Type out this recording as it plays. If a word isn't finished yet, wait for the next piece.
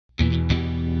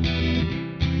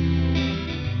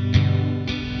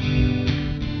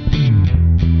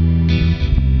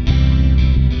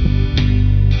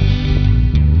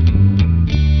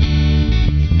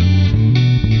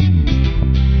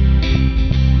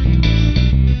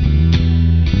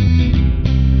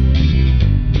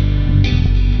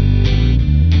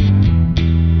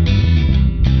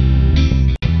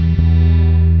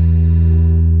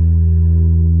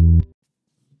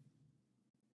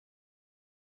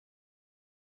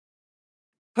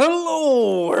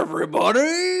Hello, everybody.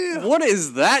 What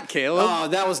is that, Caleb? Oh,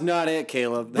 that was not it,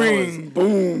 Caleb. Bing,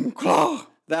 boom, claw.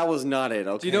 That was not it,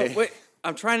 okay? Do you know? Wait,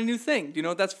 I'm trying a new thing. Do you know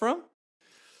what that's from?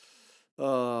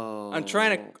 Oh. I'm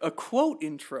trying a quote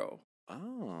intro.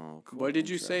 Oh, cool. What did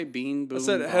you say? Bean, boom, I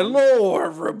said, bong? "Hello,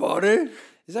 everybody."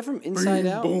 Is that from Inside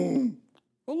Out? Boom.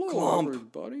 Hello, Clump.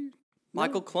 everybody.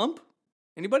 Michael Clump.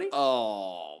 Anybody?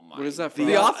 Oh, my. What is that from?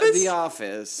 The Office? The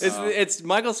Office. It's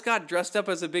Michael Scott dressed up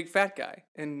as a big fat guy,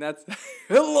 and that's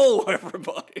hello,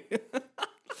 everybody.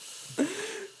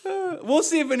 We'll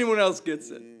see if anyone else gets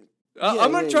it.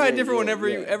 I'm gonna try a different one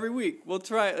every week. We'll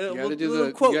try. You We'll gotta do do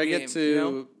a quote you gotta game, get to you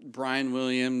know? Brian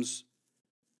Williams,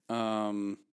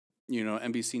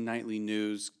 NBC Nightly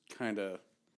News kind of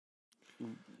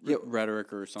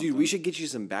rhetoric or something. Dude, we should get you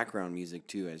some background music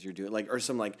too as you're doing, or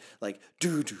some like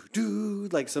do do do,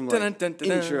 like some like Dun, dun, dun,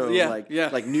 dun. intro, Yeah,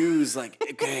 like news, like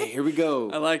okay, here we go.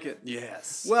 I like it.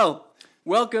 Yes. Well,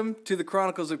 welcome to the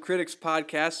Chronicles of Critics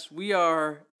podcast. We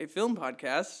are a film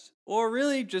podcast, or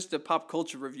really just a pop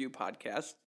culture review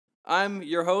podcast. I'm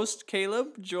your host,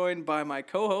 Caleb, joined by my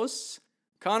co-hosts,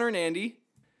 Connor and Andy.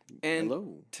 And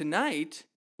Hello. tonight,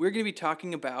 we're going to be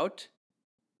talking about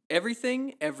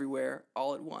Everything, Everywhere,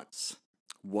 All at Once.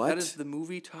 What? That is the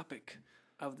movie topic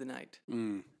of the night.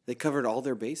 They covered all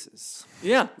their bases.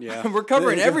 Yeah. Yeah. We're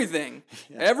covering everything,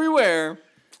 everywhere,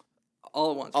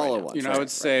 all at once. All right at now. once. I would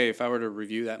say if I were to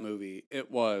review that movie, it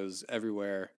was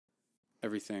everywhere,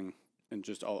 everything, and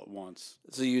just all at once.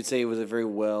 So you'd say it was a very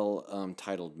well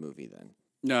titled movie then.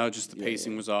 No, just the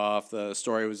pacing was off. The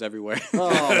story was everywhere. Oh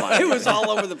my! It was all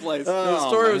over the place. The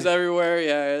story was everywhere.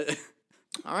 Yeah.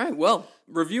 All right, well,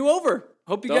 review over.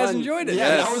 Hope you guys Done. enjoyed it. Yeah,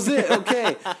 Yes. that was it.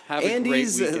 Okay. Have a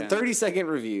Andy's great weekend. 30-second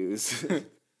reviews. That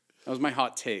was my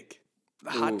hot take.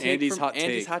 Hot take Andy's from hot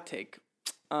Andy's take. hot take.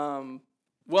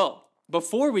 Well,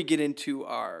 before we get into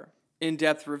our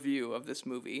in-depth review of this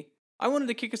movie, I wanted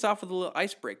to kick us off with a little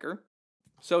icebreaker.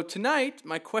 So tonight,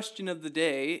 my question of the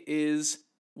day is,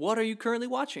 what are you currently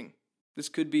watching? This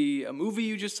could be a movie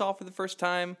you just saw for the first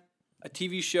time, a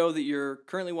TV show that you're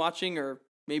currently watching, or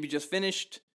maybe just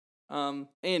finished.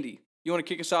 Andy, you want to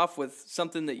kick us off with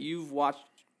something that you've watched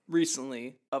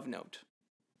recently of note?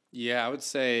 Yeah, I would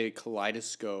say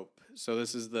Kaleidoscope. So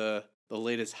this is the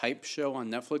latest hype show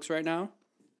on Netflix right now.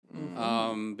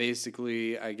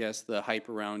 Basically, I guess the hype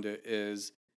around it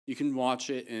is you can watch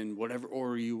it in whatever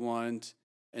order you want,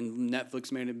 and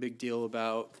Netflix made a big deal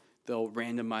about they'll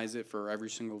randomize it for every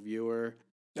single viewer.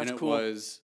 That's and it cool.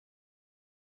 was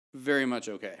very much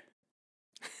okay.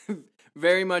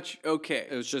 Very much okay.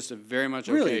 It was just a very much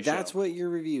okay Really, show. that's what your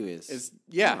review is. It's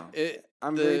yeah. Wow.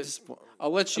 I'm very disappointed.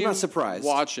 I'll let you. I'm not surprised,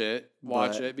 Watch it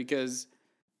but- because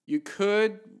you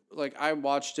could I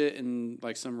watched it in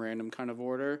like some random kind of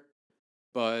order,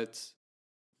 but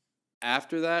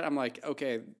after that I'm like,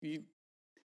 okay, you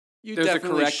There's a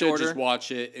definitely correct should order? just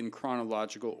watch it in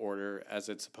chronological order as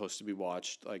it's supposed to be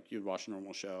watched, like you'd watch a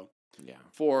normal show Yeah.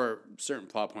 for certain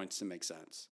plot points to make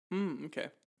sense. Okay.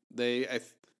 I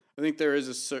think there is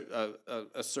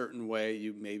a certain way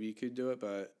you maybe could do it,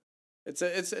 but it's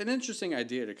an interesting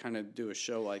idea to kind of do a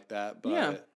show like that.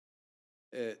 But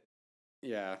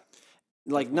yeah,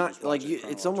 Like Definitely not just like watch you, it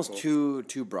it's almost chronological.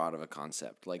 too broad of a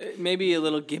concept. Like Maybe a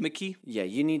little gimmicky. yeah,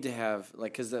 you need to have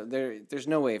like because there's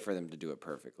no way for them to do it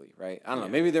perfectly, right? I don't know.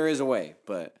 Yeah. Maybe there is a way,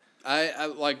 but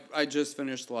I just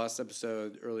finished the last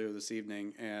episode earlier this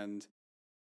evening, and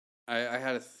I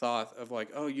had a thought of like,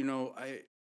 oh,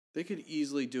 they could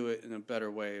easily do it in a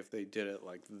better way if they did it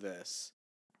like this,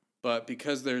 but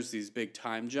because there's these big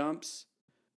time jumps,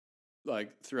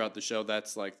 like throughout the show,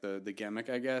 that's like the gimmick,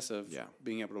 I guess, of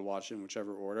being able to watch it in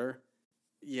whichever order.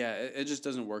 Yeah, it just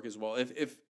doesn't work as well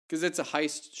if because it's a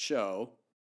heist show,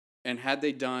 and had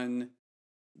they done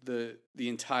the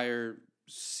entire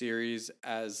series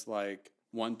as like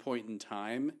one point in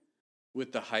time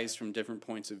with the heist from different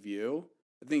points of view,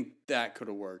 I think that could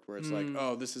have worked, where it's like,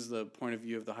 oh, this is the point of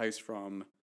view of the heist from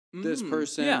this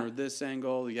person or this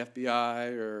angle, the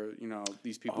FBI, or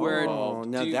these people Where- involved.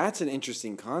 now Do you- that's an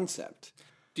interesting concept.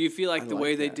 Do you feel like I the like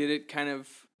way they that. did it kind of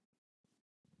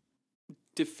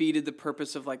defeated the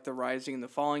purpose of like the rising and the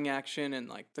falling action and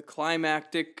like the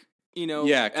climactic,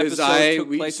 Yeah, 'cause episode took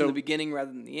we- place in so- the beginning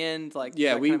rather than the end? Like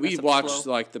Yeah, that we kinda messed up the watched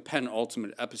flow? like the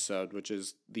penultimate episode, which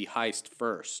is the heist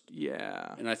first,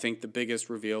 Yeah, and I think the biggest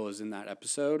reveal is in that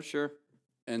episode. sure.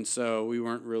 And so we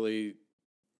weren't really.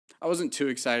 I wasn't too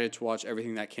excited to watch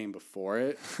everything that came before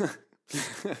it.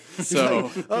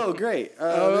 So, oh, great.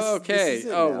 okay. This is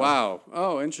it Oh, now. wow.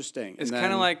 Oh, interesting. It's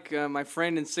kind of like my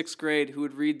friend in 6th grade who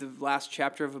would read the last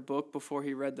chapter of a book before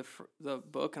he read the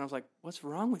book, and I was like, "What's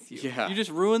wrong with you? Yeah. You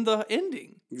just ruined the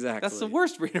ending. exactly. That's the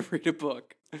worst way to read a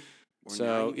book." Or So,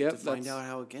 now you get yep, to find that's- out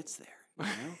how it gets there. You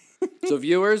know? So,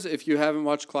 viewers, if you haven't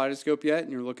watched Kaleidoscope yet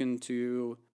and you're looking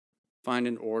to find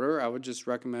an order, I would just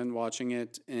recommend watching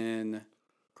it in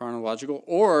chronological,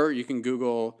 or you can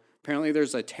Google. Apparently,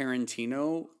 there's a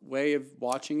Tarantino way of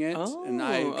watching it, and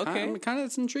okay. kind of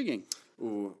it's intriguing.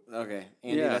 Ooh, okay.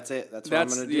 Andy, Yeah. that's it. That's what I'm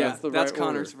That's going to do. yeah. That's the That's right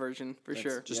Connor's order. version for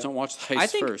sure. Just Yep. don't watch the I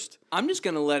heist think first. I'm just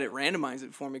gonna let it randomize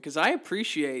it for me because I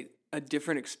appreciate a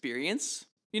different experience.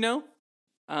 You know,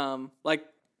 like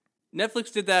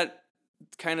Netflix did that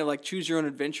kind of like choose your own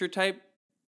adventure type,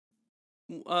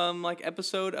 like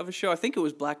episode of a show. I think it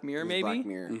was Black Mirror, It was maybe, Black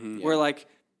Mirror. Mhm. where like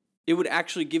it would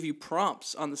actually give you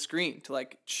prompts on the screen to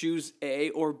like choose A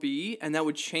or B, and that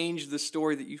would change the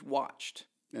story that you watched.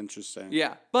 Interesting.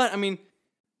 Yeah, but I mean,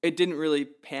 it didn't really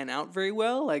pan out very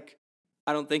well. Like,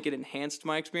 I don't think it enhanced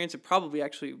my experience. It probably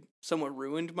actually somewhat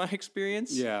ruined my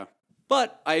experience. Yeah.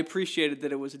 But I appreciated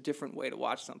that it was a different way to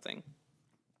watch something.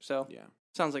 So, Yeah.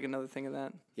 sounds like another thing of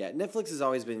that. Yeah, Netflix has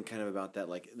always been kind of about that.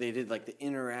 Like, they did, like, the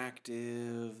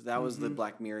interactive. That was the Mm-hmm.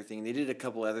 Black Mirror thing. They did a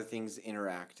couple other things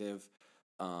interactive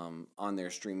on their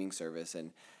streaming service,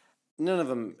 and none of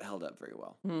them held up very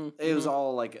well. It was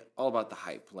all about the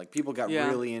hype. Like, people got Yeah.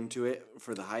 really into it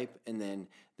for the hype, and then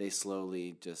they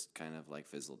slowly just kind of, like,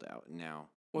 fizzled out. And now...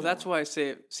 Well, no that's more. why I say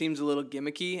it seems a little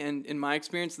gimmicky. And in my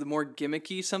experience, the more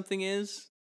gimmicky something is,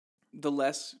 the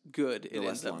less good it The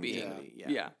ends less up being. longevity,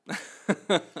 Yeah.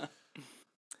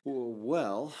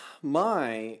 Well,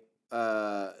 my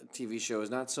TV show is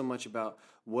not so much about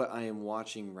what I am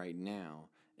watching right now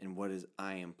and what is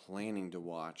I am planning to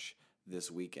watch this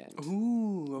weekend.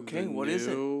 Ooh, okay. The What is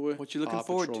it? new What you looking Paw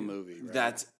forward Patrol to? movie, right?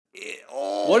 That's it.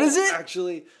 Oh, What is it?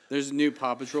 Actually, There's a new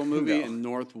Paw Patrol movie, No. and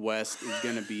Northwest is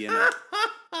gonna be in it.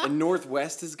 and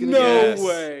Northwest is going No to Yes.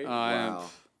 way. Wow,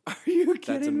 Are you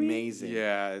kidding that's me? amazing.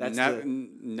 Yeah, That's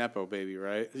Nepo baby,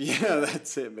 right? Yeah,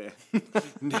 that's it, man.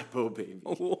 Nepo baby.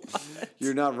 What?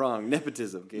 You're not wrong.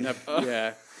 Nepotism.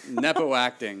 Yeah, Nepo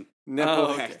acting. Nepo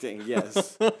Oh, okay. acting.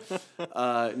 Yes.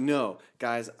 No,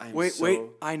 guys. I'm Wait, so... wait.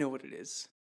 I know what it is.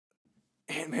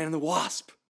 Ant-Man and the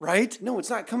Wasp, right? No, it's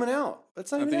not coming out.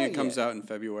 That's not I even think out it comes yet. out in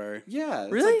February. Yeah.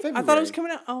 it's Really? like I thought it was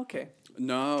February. coming out. Oh, okay.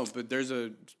 No, but there's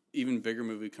a even bigger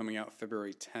movie coming out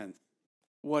February 10th.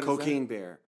 What is Cocaine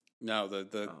Bear. No, the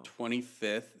Oh.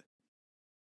 25th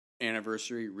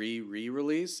anniversary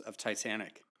re-release of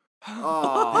Titanic. that?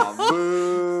 Oh,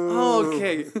 boo. Oh,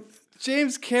 okay.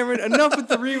 James Cameron, enough with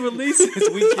the re-releases.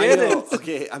 We I get know. it.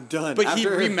 Okay, I'm done. But he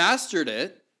After- remastered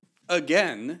it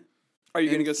again. Are you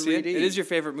In going to go see it? 3D. It is your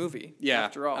favorite movie. Yeah,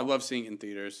 After all. I love seeing it in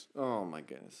theaters. Oh my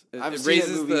goodness. It, I've it seen that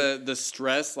raises movie- the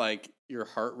stress, like your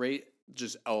heart rate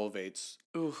just elevates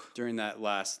Ooh. during the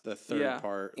third Yeah.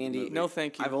 part. of the Andy, movie. No,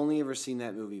 thank you. I've only ever seen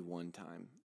that movie one time.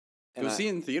 Go see it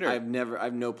in theater.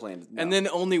 I've no plans. No. And then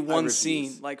only one refuse.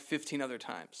 scene, like 15 other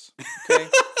times. Okay?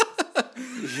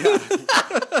 Yeah.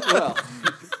 Well,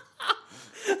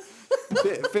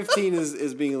 15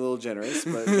 is being a little generous,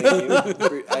 but thank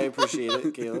you. I appreciate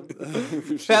it, Caleb.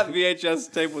 That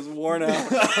VHS tape was worn out.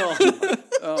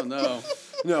 Oh no!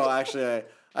 No, actually,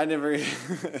 I never.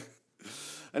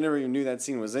 I never even knew that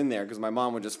scene was in there because my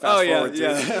mom would just fast forward through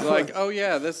it. They're like, oh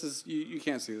yeah, this is you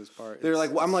can't see this part. They're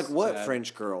like, I'm like, what sad.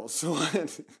 French girl? So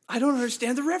what? I don't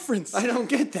understand the reference. I don't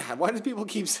get that. Why do people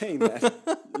keep saying that?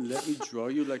 Let me draw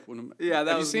you like one of my. Yeah,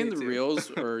 that Have was you seen me the too.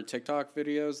 reels or TikTok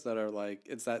videos that are like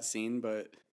it's that scene, but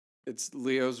it's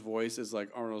Leo's voice is like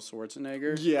Arnold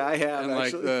Schwarzenegger. Yeah, I have And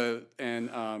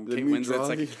actually. Kate me Winslet's draw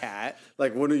like a you. cat.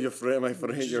 Like one of your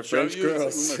your Show French you,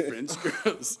 it's girls. like one of my French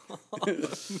girls.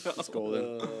 It's golden.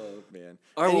 Oh man.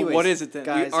 All right, well, Anyways, what is it then?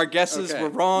 guys? Our guesses okay. were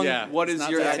wrong. Yeah, What it's is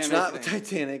not your Yeah, it's not thing?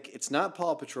 Titanic. It's not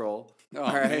Paw Patrol. Oh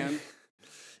all right? man.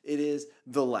 It is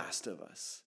The Last of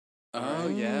Us. Oh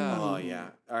yeah. Oh yeah.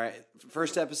 All right.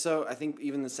 First episode. I think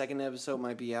even the second episode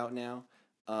might be out now.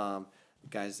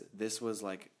 Guys, this was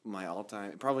like my all-time.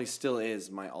 It probably still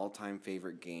is my all-time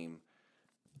favorite game.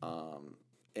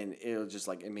 And it was just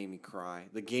like it made me cry.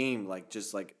 The game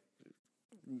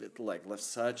left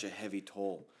such a heavy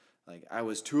toll. Like I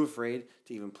was too afraid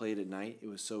to even play it at night. It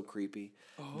was so creepy.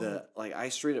 I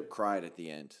straight up cried at the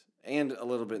end and a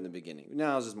little bit in the beginning.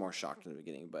 No, I was just more shocked in the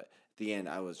beginning, but at the end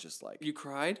I was just like You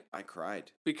cried I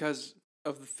cried because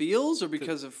of the feels or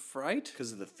because of fright?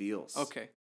 because of the feels. Okay.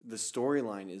 The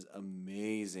storyline is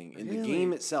amazing in the Really?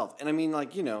 game itself. And I mean,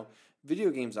 like, you know,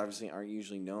 video games obviously aren't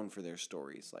usually known for their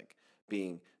stories, like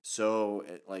being so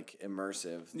like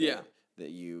immersive. Yeah. that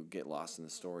you get lost in the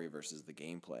story versus the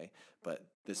gameplay. But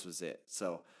this was it.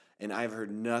 So, and I've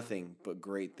heard nothing but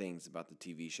great things about the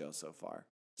TV show so far.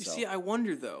 You see, I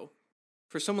wonder though,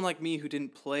 for someone like me who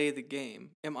didn't play the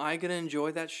game, am I gonna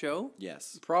enjoy that show?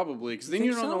 Yes. Probably, because then think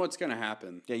you don't so? know what's going to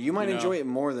happen. Yeah, you might enjoy it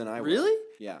more than I will. Really?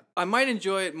 Yeah. I might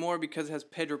enjoy it more because it has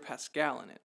Pedro Pascal in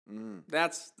it.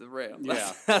 That's the real.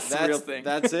 That's the real thing.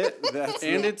 That's it. That's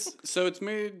And it's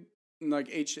made like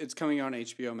it's coming on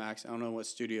HBO Max. I don't know what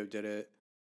studio did it,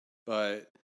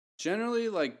 but generally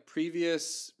like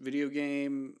previous video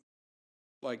game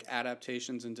like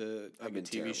adaptations into like a been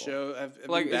TV terrible. show have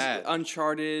like been bad.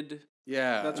 Uncharted.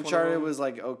 Yeah, That's one of Uncharted them. was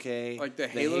like okay. like the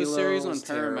Halo series on was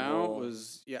Paramount terrible.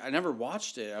 was. Yeah, I never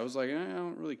watched it. I was like, I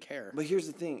don't really care. But here's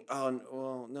the thing.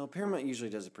 Well, no, Paramount usually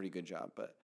does a pretty good job,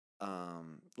 but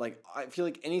like I feel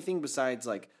like anything besides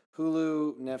like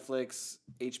Hulu, Netflix,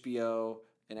 HBO,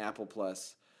 and Apple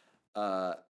Plus,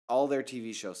 all their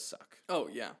TV shows suck. Oh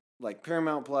yeah. Like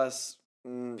Paramount Plus,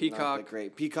 not Peacock. that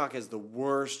great. Peacock has the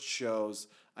worst shows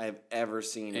I have ever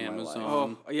seen in my Amazon.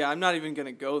 life. Oh yeah. I'm not even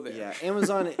gonna go there. Yeah,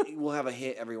 Amazon will have a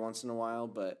hit every once in a while,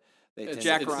 but they tend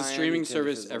Jack It's Ryan, the streaming tend to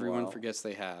service fizzle everyone out. forgets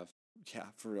they have. Yeah,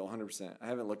 for real, 100%. I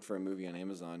haven't looked for a movie on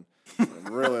Amazon in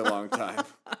a really long time.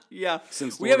 Yeah.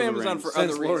 Since We Lord have of the Amazon Rings. for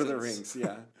Since other Lord of the reasons. Rings,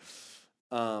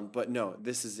 yeah. But no,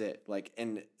 this is it. Like,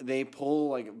 and they pull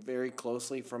like very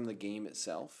closely from the game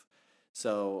itself.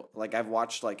 So, like, I've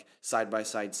watched like side by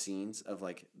side scenes of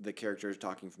like the characters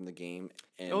talking from the game,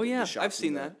 and Oh, yeah, the shot I've from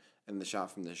seen the- that. and the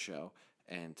shot from the show,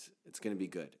 and it's gonna be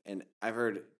good. And I've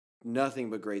heard nothing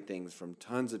but great things from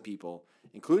tons of people,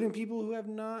 including people who have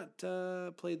not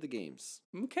played the games.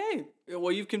 Okay.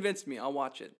 Well, you've convinced me. I'll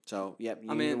watch it. So, yeah, you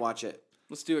I'm need to in. watch it.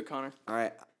 Let's do it, Connor. All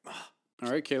right. All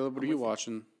right, Caleb, what are you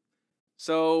watching?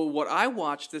 So what I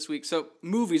watched this week, so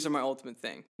movies are my ultimate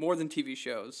thing, more than TV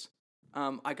shows.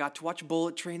 I got to watch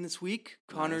Bullet Train this week.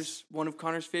 One of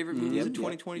Connor's favorite movies Yep, of yep,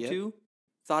 2022.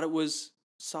 Thought it was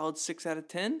solid 6 out of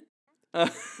 10.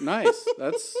 Nice.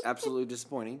 That's Absolutely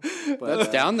disappointing. But, that's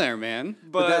down there, man.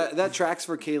 But that tracks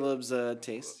for Caleb's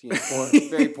taste. You know,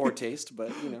 very poor taste, but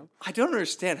you know. I don't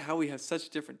understand how we have such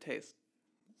different tastes.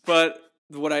 But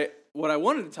what I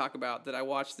wanted to talk about that I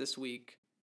watched this week,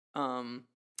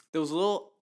 that was a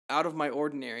little out of my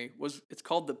ordinary, it's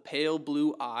called The Pale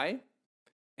Blue Eye,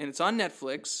 and it's on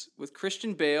Netflix with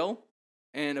Christian Bale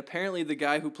and apparently the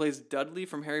guy who plays Dudley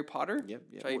from Harry Potter. Yep.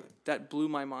 That blew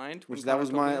my mind. when Which that Connor was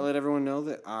told me that. let everyone know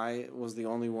that I was the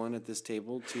only one at this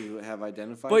table to have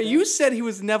identified. But that. you said he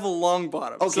was Neville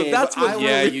Longbottom. so Okay, that's but what. I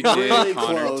Yeah, was you did, really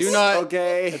Connor. close, Do not-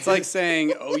 Okay. It's like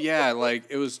saying, "Oh yeah, like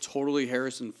it was totally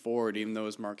Harrison Ford, even though it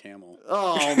was Mark Hamill."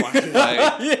 oh my god.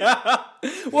 Like, Yeah.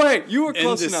 Wait, you were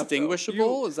close enough. though.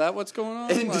 indistinguishable? Is that what's going on?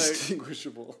 Like,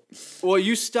 Indistinguishable. Well,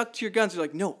 you stuck to your guns. You're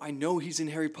like, no, I know he's in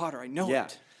Harry Potter. I know Yeah.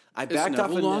 it. I it's backed off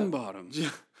Neville in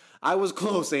Longbottom. I was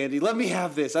close, Andy. Let me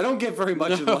have this. I don't get very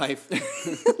much in life.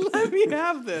 Let me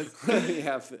have this. Let me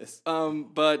have this.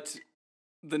 But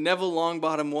the Neville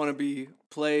Longbottom wannabe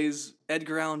plays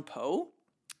Edgar Allan Poe,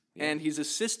 and he's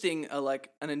assisting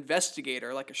an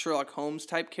investigator, like a Sherlock Holmes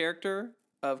type character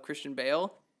of Christian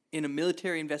Bale, in a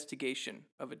military investigation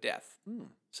of a death.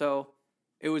 So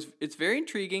it's very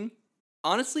intriguing.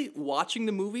 Honestly, watching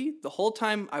the movie, the whole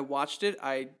time I watched it,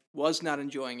 I was not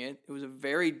enjoying it. It was a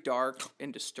very dark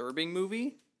and disturbing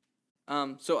movie.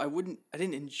 So I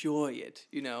didn't enjoy it,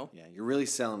 you know? Yeah, you're really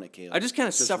selling it, Caleb. I just kind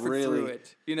of suffered through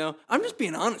it, you know? I'm just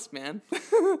being honest, man.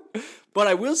 But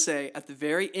I will say, at the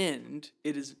very end,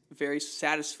 it is very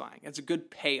satisfying. It's a good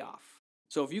payoff.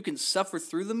 So if you can suffer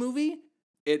through the movie,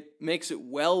 it makes it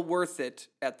well worth it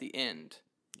at the end.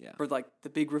 Yeah. For the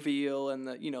big reveal and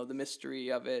the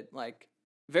mystery of it,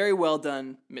 very well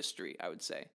done mystery, I would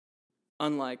say.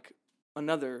 Unlike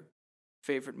another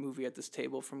favorite movie at this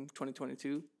table from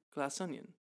 2022, Glass Onion.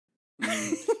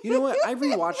 You know what? I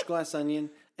rewatched Glass Onion,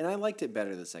 and I liked it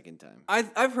better the second time.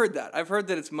 I've heard that. I've heard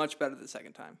that it's much better the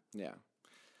second time. Yeah.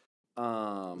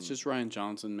 It's just Ryan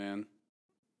Johnson, man.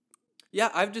 Yeah,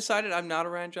 I've decided I'm not a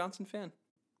Ryan Johnson fan.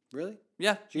 Really?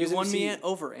 Yeah, Did you you guys ever won me see-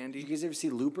 over, Did Andy. you guys ever see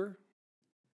Looper?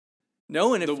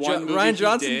 No, and if The one movie Ryan he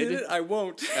Johnson did did it, I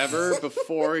won't. Ever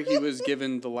before he was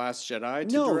given The Last Jedi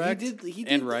to No, direct? he did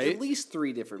and write? at least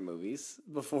 3 different movies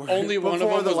before. Only one of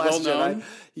before them The was Last well-known? Jedi.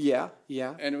 Yeah,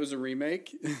 yeah. And it was a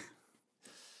remake.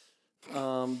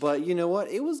 But you know what?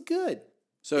 It was good.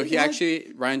 So he had-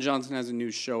 actually, Ryan Johnson has a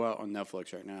new show out on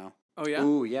Netflix right now. Oh yeah.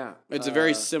 Ooh, yeah. It's a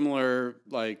very similar,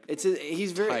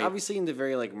 He's very type. obviously into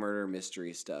very murder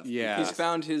mystery stuff. Yeah. He's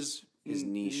found his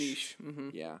niche. Mm-hmm.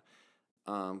 Yeah.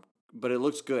 But it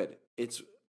looks good. It's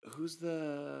who's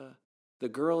the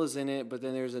girl is in it, but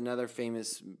then there's another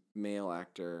famous male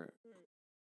actor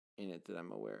in it that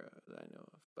I'm aware of, that I know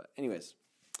of. But anyways,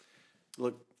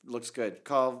 looks good.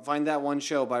 Find that one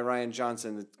show by Ryan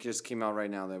Johnson that just came out right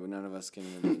now that none of us can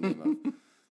remember the name of.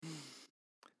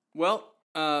 Well,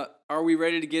 are we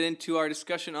ready to get into our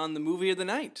discussion on the movie of the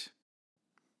night?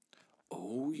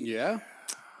 Oh Yeah.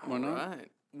 Why not? All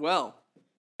right. Well,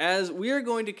 as we are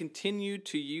going to continue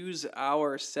to use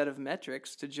our set of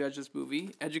metrics to judge this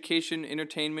movie, education,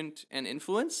 entertainment, and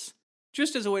influence,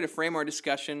 just as a way to frame our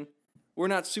discussion, we're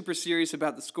not super serious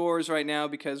about the scores right now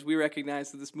because we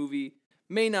recognize that this movie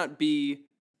may not be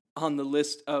on the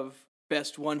list of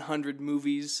best 100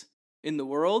 movies in the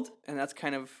world, and that's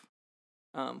kind of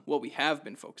what we have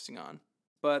been focusing on.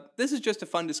 But this is just a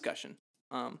fun discussion.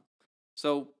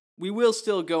 So we will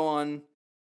still go on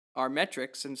our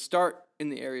metrics and start in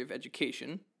the area of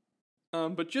education.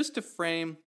 But just to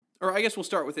frame, or I guess we'll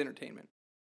start with entertainment.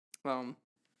 So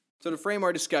to frame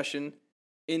our discussion,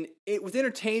 with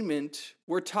entertainment,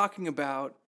 we're talking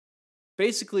about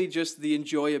basically just the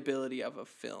enjoyability of a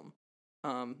film.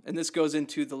 And this goes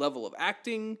into the level of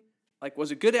acting. Like,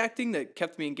 was it good acting that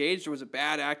kept me engaged, or was it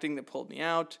bad acting that pulled me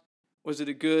out? Was it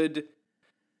a good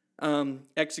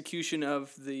execution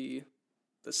of the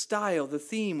style, the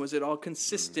theme? Was it all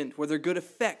consistent? Were there good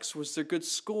effects? Was there good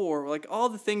score? Like, all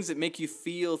the things that make you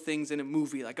feel things in a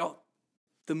movie. Like,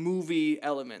 the movie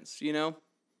elements,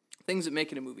 Things that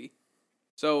make it a movie.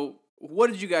 So, what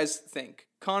did you guys think?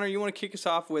 Connor, you want to kick us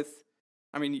off with,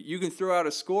 you can throw out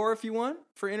a score if you want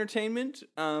for entertainment,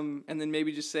 and then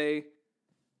maybe just say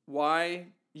why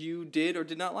you did or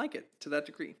did not like it to that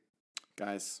degree.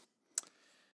 Guys,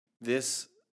 this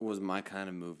was my kind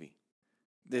of movie.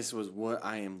 This was what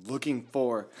I am looking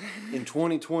for in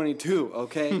 2022,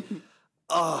 okay?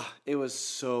 It was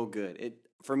so good.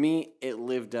 For me, it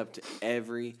lived up to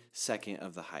every second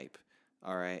of the hype.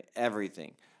 All right?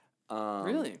 Everything.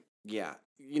 Really? Yeah.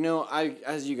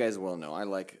 As you guys well know, I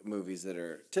like movies that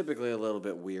are typically a little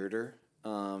bit weirder.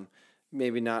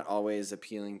 Maybe not always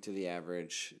appealing to the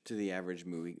average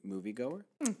moviegoer.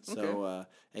 Okay. So,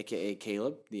 AKA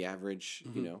Caleb, the average,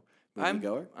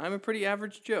 moviegoer. I'm a pretty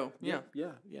average Joe. Yeah.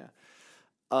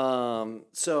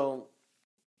 So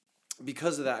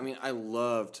because of that, I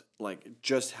loved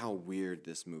just how weird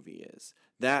this movie is.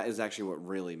 That is actually what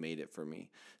really made it for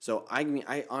me. So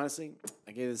I honestly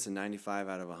gave this a 95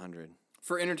 out of 100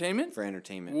 For entertainment? for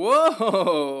entertainment.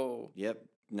 Whoa. Yep,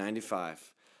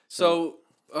 95. So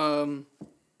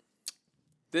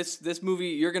this movie,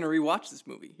 you're gonna rewatch this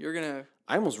movie.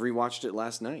 I almost rewatched it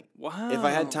last night. Wow. If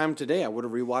I had time today, I would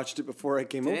have rewatched it before I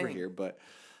came over Dang. here. But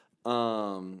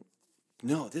no,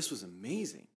 this was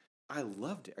amazing. I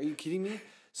loved it. Are you kidding me?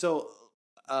 So,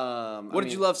 what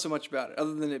did you love so much about it,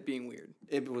 other than it being weird?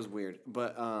 It was weird,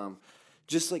 but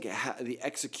just the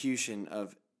execution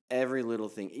of every little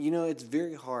thing. It's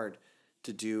very hard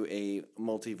to do a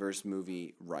multiverse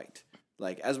movie right.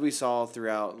 Like, as we saw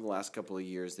throughout the last couple of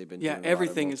years, they've been doing a lot of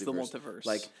everything is the multiverse.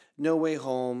 Like, No Way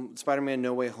Home, Spider-Man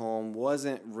No Way Home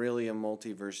wasn't really a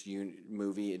multiverse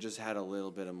movie. It just had a little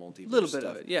bit of multiverse stuff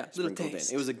of it, yeah. Little sprinkled taste.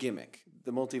 in. It was a gimmick.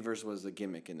 The multiverse was a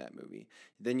gimmick in that movie.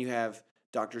 Then you have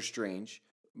Doctor Strange,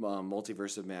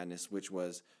 Multiverse of Madness, which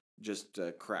was just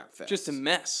a crap fest. Just a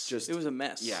mess. It was a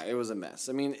mess. Yeah, it was a mess.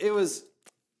 It was,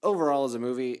 overall as a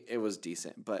movie, it was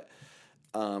decent. But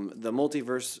the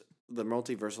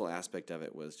multiversal aspect of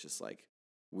it was just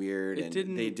weird,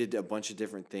 they did a bunch of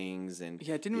different things, and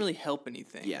it didn't really help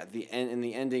anything. Yeah, the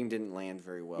ending didn't land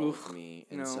very well with me,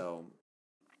 and so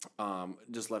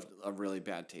just left a really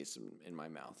bad taste in my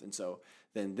mouth. And so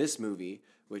then this movie,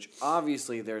 which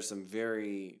obviously there's some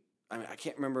I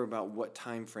can't remember about what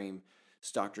time frame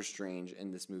Doctor Strange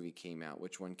and this movie came out,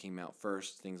 which one came out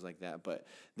first, things like that. But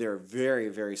there are very,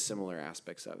 very similar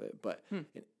aspects of it. But in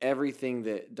everything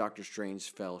that Doctor Strange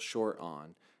fell short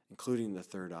on, including the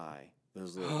third eye,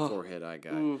 those little forehead eye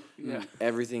guy,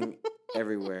 everything,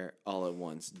 everywhere, all at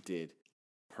once did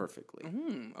perfectly.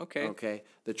 Okay. Okay.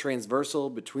 The transversal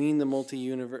between the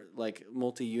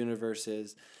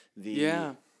multi-universes,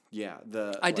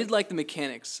 I did like the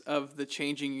mechanics of the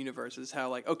changing universes.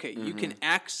 How you can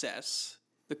access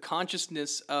the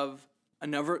consciousness of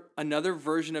another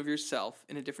version of yourself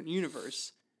in a different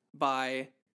universe by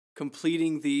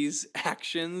completing these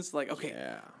actions.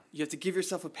 You have to give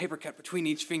yourself a paper cut between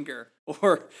each finger,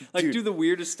 or do the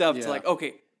weirdest stuff. Yeah.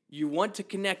 To you want to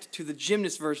connect to the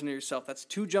gymnast version of yourself. That's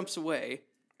 2 jumps away.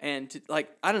 And I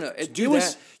don't know.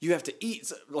 You have to eat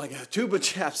a tube of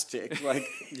chapstick.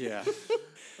 Yeah.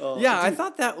 I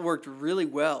thought that worked really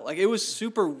well. It was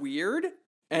super weird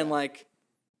and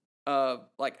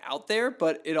out there,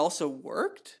 but it also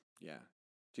worked. Yeah.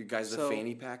 Dude, guys, the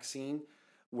fanny pack scene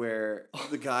where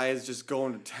the guy is just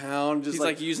going to town. Just He's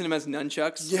like using them as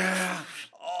nunchucks. yeah.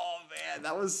 Oh man,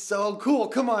 that was so cool.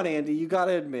 Come on, Andy, you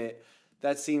gotta admit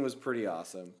that scene was pretty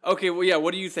awesome. Okay, well, yeah.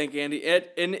 What do you think, Andy?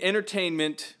 In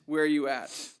entertainment, where are you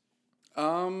at?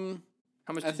 How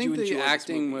much? I Did think you enjoy the this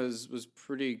acting movie? was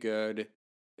pretty good.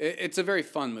 It's a very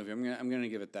fun movie. I'm gonna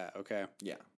give it that. Okay.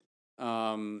 Yeah.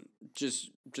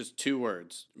 Just 2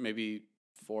 words, maybe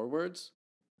 4 words.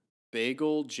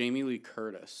 Bagel Jamie Lee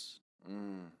Curtis.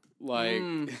 Like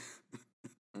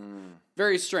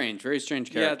very strange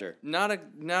character. Yeah,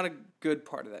 not a good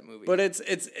part of that movie. But it's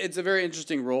a very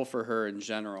interesting role for her in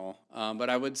general. But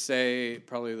I would say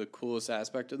probably the coolest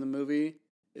aspect of the movie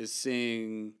is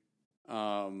seeing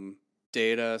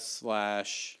Data /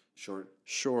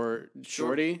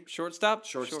 Shorty. Shortstop.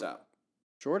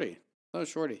 Shorty. Oh,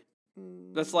 Shorty.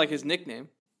 That's like his nickname.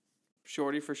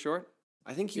 Shorty for short.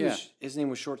 I think Yeah. his name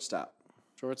was Shortstop.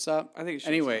 Shortstop. I think it's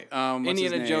Anyway, what's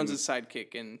Indiana his name? Jones's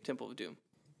sidekick in Temple of Doom.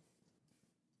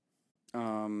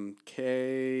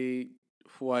 K.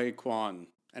 Hui Kwan.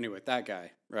 Anyway, that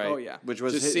guy, right? Oh yeah. Which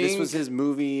was Just this seeing- was his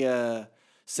movie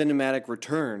cinematic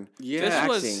return. Yeah. This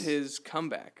was acting. his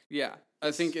comeback. Yeah. I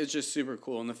think it's just super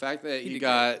cool, and the fact that He he did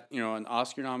got an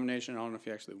Oscar nomination. I don't know if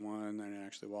he actually won. I didn't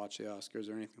actually watch the Oscars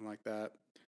or anything like that.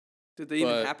 Did they even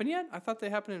But- happen yet? I thought they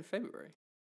happened in February.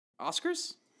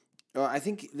 Oscars? I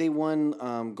think they won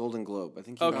Golden Globe. I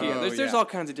think he Okay, won. yeah. Oh, There's yeah. all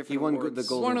kinds of different He won awards. the It's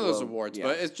Golden one of those Globe, awards, yeah.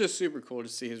 but it's just super cool to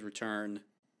see his return,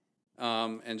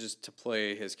 and just to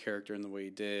play his character in the way he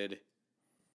did.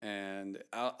 And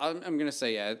I'm gonna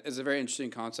say, yeah, it's a very interesting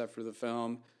concept for the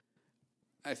film.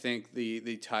 I think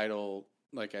the title,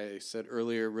 like I said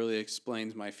earlier, really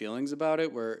explains my feelings about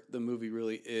it, where the movie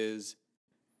really is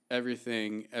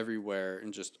everything, everywhere,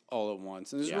 and just all at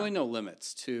once. And there's Yeah. really no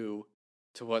limits to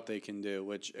what they can do,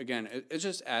 which again, it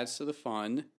just adds to the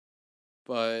fun.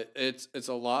 But it's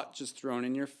a lot just thrown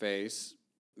in your face,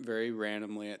 very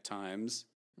randomly at times.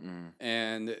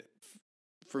 And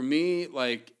for me,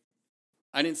 like,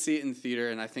 I didn't see it in theater,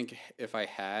 and I think if I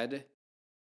had,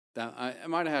 that I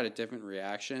might have had a different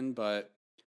reaction, but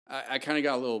I kind of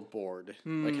got a little bored,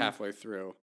 like halfway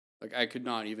through. Like, I could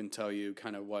not even tell you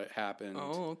kind of what happened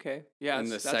Oh, okay. Yeah, in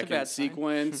the that's a second bad sign.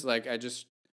 sequence. Like, I just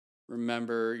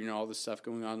remember, all the stuff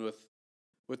going on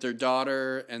with their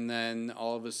daughter, and then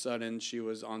all of a sudden she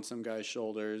was on some guy's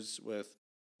shoulders with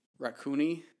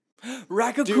Raccoony.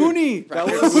 Rakakuni! That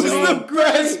was the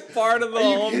best part of the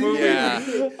whole kidding movie. me?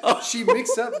 Yeah. She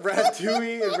mixed up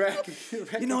Ratatouille and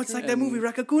Ratatouille. You know, it's like that movie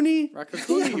Rakakuni.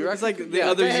 Raccoony. It's like the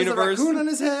other Has a universe. raccoon on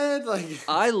his head. Like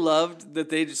I loved that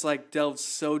they just like delved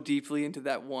so deeply into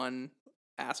that one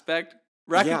aspect.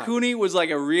 Rakakuni was like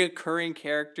a reoccurring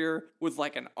character with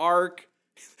like an arc.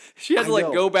 She had to I like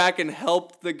know. go back and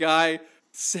help the guy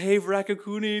save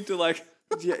Rakakuni to like.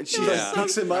 yeah, she Yeah. like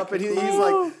picks him up and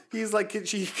he's like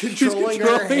she's controlling her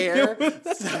controlling hair him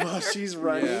with while she's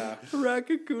running. Yeah.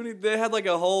 Rakakuni. They had like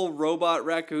a whole robot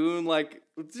raccoon like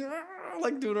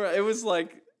doing it was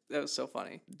like that was so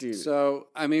funny. Dude. So,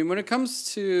 I mean, when it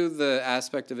comes to the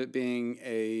aspect of it being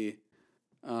a,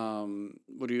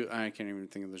 I can't even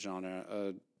think of the genre,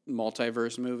 a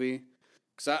multiverse movie.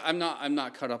 Because I'm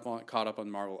not caught up on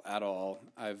Marvel at all.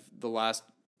 The last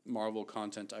Marvel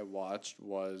content I watched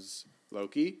was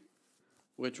Loki,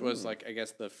 which was like, I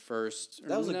guess the first.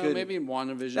 That was a good- maybe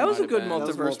WandaVision. That was a might good have been, That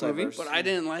was multiverse movie. multiverse. but I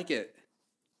didn't like it.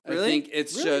 Really? I think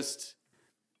it's Really? just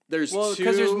there's Well, two.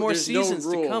 'cause there's more no seasons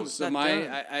to rules. come. It's So not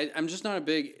done. I'm just not a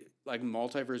big like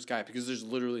multiverse guy because there's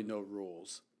literally no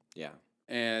rules. Yeah.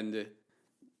 And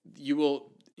you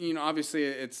will, obviously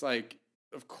it's like,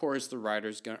 of course the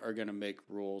writers are gonna make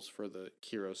rules for the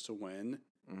heroes to win,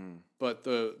 but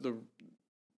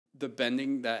the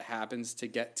bending that happens to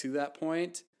get to that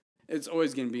point, it's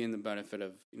always gonna be in the benefit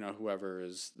of whoever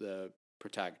is the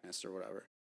protagonist or whatever.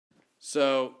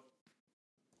 So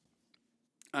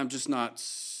I'm just not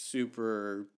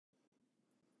super.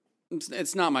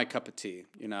 It's not my cup of tea,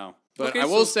 But Okay, I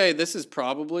will so- say this is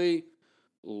probably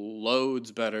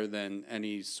loads better than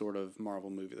any sort of Marvel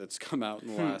movie that's come out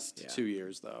in the last 2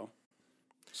 years, though.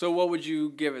 So what would you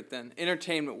give it then?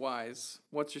 Entertainment wise,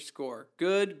 what's your score?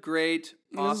 Good, great,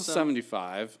 This is awesome.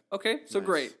 75. Okay, so Nice.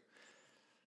 great.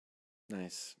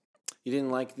 Nice. You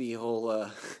didn't like the whole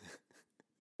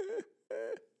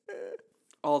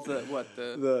All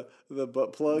the the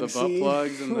butt plug The butt scene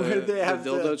plugs and where the they have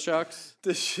dildo chucks.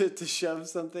 to shove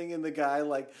something and the guy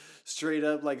like straight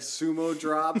up like sumo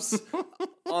drops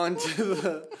onto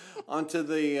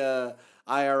the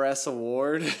IRS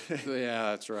award.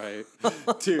 Yeah, that's right.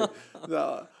 Dude,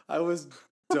 no, I was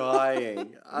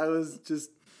dying. I was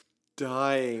just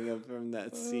dying from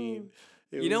that scene.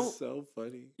 It You know- was so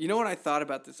funny. You know what I thought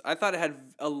about this? I thought it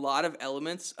had a lot of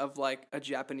elements of like a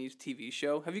Japanese TV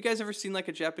show. Have you guys ever seen like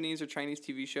a Japanese or Chinese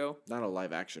TV show? Not a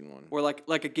live action one. Or like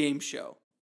a game show?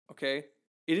 Okay?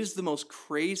 It is the most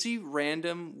crazy,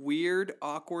 random, weird,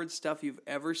 awkward stuff you've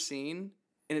ever seen.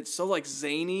 And it's so like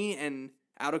zany and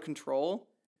out of control.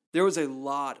 There was a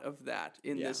lot of that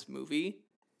in this movie.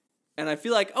 And I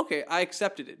feel like, okay, I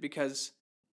accepted it because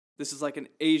this is like an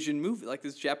Asian movie. Like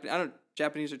this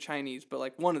Japanese or Chinese, but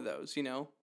like one of those, you know?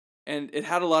 And it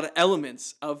had a lot of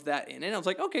elements of that in it. I was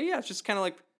like, okay, yeah, it's just kind of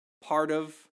like part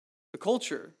of the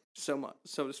culture, so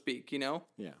to speak, you know?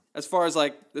 Yeah. As far as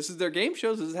like, this is their game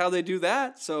shows, this is how they do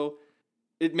that. So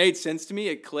it made sense to me.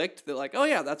 It clicked that like, oh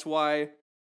yeah, that's why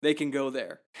they can go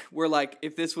there. Where like,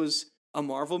 if this was a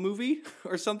Marvel movie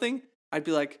or something, I'd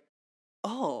be like,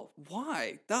 oh,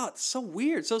 why? That's so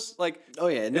weird. So like, Oh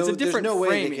yeah, no, it's a different there's no way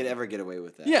framing. they could ever get away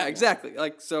with that. Yeah, exactly.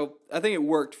 Like, so I think it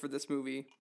worked for this movie.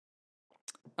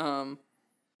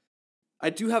 I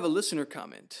do have a listener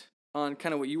comment on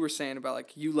kind of what you were saying about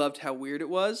like you loved how weird it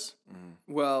was.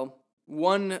 Well,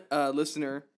 one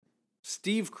listener,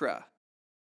 Steve Kra,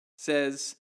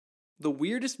 says the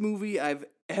weirdest movie I've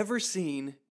ever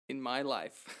seen in my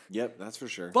life, Yep, that's for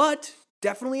sure. but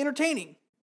definitely entertaining.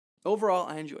 Overall,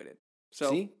 I enjoyed it. So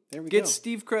See, there we get go.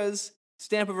 Steve Kra's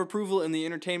stamp of approval in the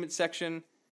entertainment section.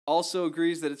 Also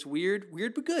agrees that it's weird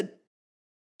but good.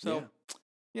 So,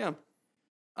 yeah.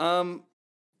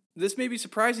 This may be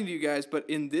surprising to you guys, but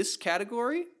in this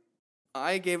category,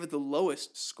 I gave it the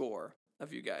lowest score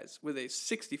of you guys with a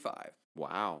 65.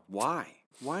 Wow. Why?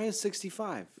 Why is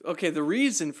 65? Okay, the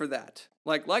reason for that,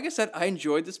 like I said, I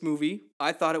enjoyed this movie.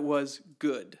 I thought it was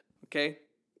good. Okay,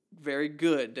 very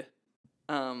good.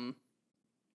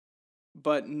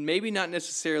 But maybe not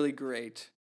necessarily great.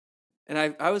 And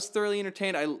I was thoroughly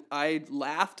entertained. I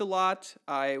laughed a lot.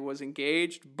 I was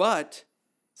engaged. But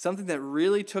something that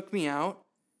really took me out,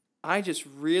 I just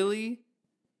really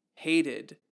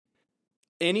hated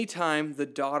anytime the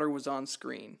daughter was on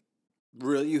screen.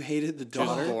 Really? You hated the Just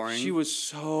daughter? boring. She was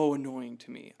so annoying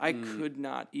to me. I could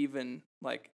not even,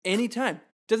 like, anytime.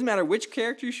 Doesn't matter which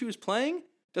character she was playing.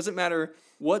 Doesn't matter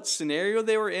what scenario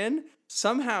they were in.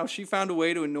 Somehow she found a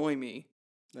way to annoy me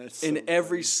That's in so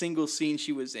every funny. single scene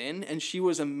she was in. And she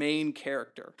was a main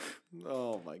character.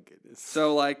 Oh my goodness.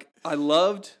 So, like, I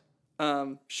loved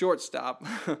Shortstop.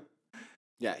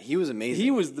 Yeah, he was amazing. He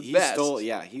was the he best.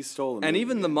 He stole the And movie,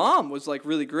 even the man. mom was, like,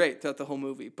 really great throughout the whole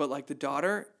movie. But, like, the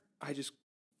daughter,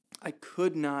 I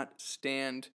could not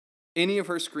stand any of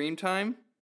her screen time.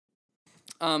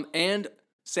 And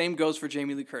same goes for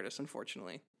Jamie Lee Curtis,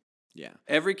 unfortunately. Yeah.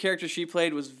 Every character she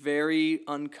played was very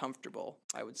uncomfortable,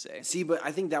 I would say. See, but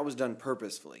I think that was done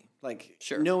purposefully. Like,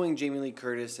 Sure. knowing Jamie Lee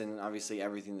Curtis and obviously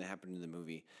everything that happened in the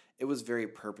movie, it was very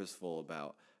purposeful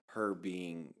about her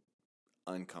being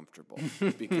uncomfortable.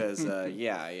 Because,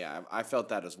 I felt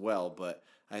that as well, but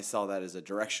I saw that as a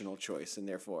directional choice, and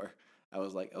therefore I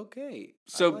was like, okay. I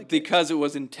So like it. because it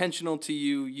was intentional to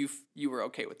you, you were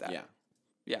okay with that. Yeah.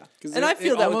 Yeah. Because And I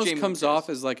feel that with almost Jamie Lee comes Curtis. off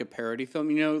as like a parody film.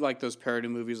 You know, like those parody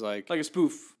movies, like like a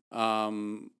spoof.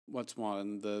 what's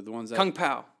one the ones that Kung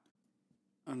Pao.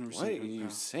 I've never What are seen Kung you Pao.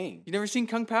 saying? You never seen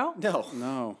Kung Pao? No.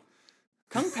 No,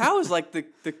 Kung Pao is like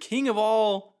the king of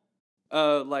all,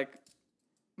 like,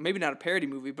 maybe not a parody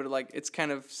movie, but like it's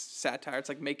kind of satire. It's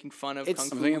like making fun of It's- kung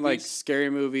fu I'm thinking like movies. Scary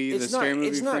Movie, the Scary Movie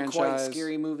it's not franchise. quite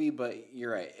Scary Movie, but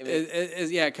you're right. I mean,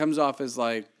 It comes off as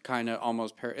like kind of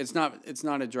almost it's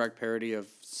not a direct parody of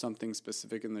something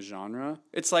specific in the genre.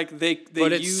 It's like they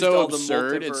But it's used so all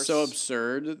absurd. the multiverse. It's so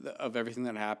absurd of everything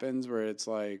that happens. Where it's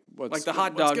like, Like the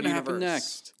hot dog what's gonna happen universe.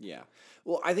 next? yeah.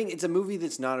 Well, I think it's a movie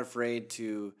that's not afraid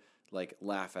to like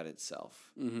laugh at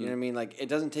itself. You know what I mean? Like it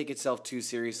doesn't take itself too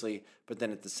seriously, but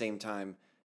then at the same time,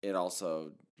 it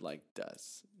also like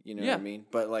does. You know what Yeah. I mean?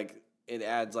 But like it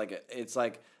adds like it's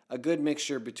like a good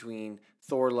mixture between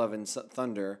Thor: Love and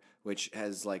Thunder, which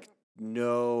has like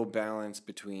no balance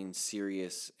between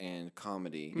serious and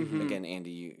comedy. Again,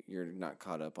 Andy, you're not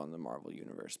caught up on the Marvel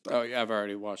universe, but Oh yeah, I've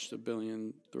already watched a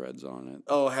billion threads on it.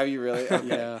 oh, have you really? Okay,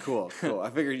 Yeah. cool. I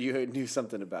figured you knew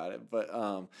something about it, but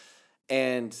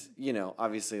and you know,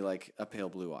 obviously, like A Pale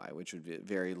Blue Eye, which would be a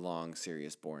very long,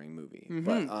 serious, boring movie.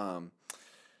 But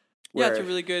Yeah, it's a where-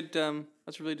 really good.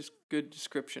 That's a really just good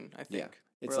description. I think. Yeah.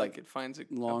 It's where, like it finds a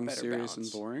Long, better serious,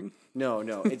 balance. and boring. no,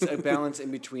 it's a balance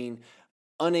in between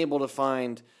unable to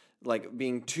find like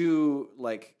being too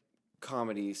like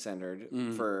comedy centered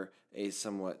for a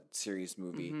somewhat serious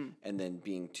movie, and then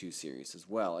being too serious as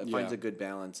well. It finds Yeah. a good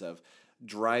balance of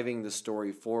driving the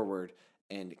story forward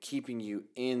and keeping you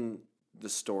in the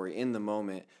story in the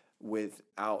moment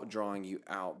without drawing you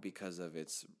out because of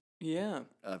its Yeah.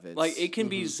 of it. Like, it can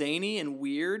be zany and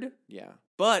weird, Yeah.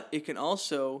 but it can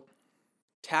also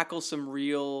tackle some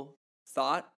real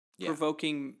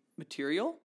thought-provoking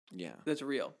material Yeah. that's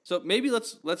real. So maybe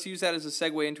let's use that as a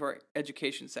segue into our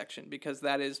education section, because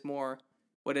that is more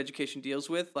what education deals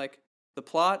with, like the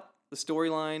plot, the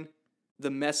storyline,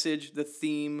 the message, the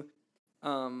theme,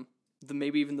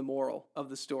 maybe even the moral of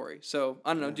the story. So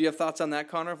I don't know. Yeah. Do you have thoughts on that,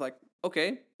 Connor? Of like,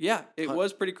 okay, yeah, it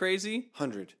was pretty crazy,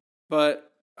 100.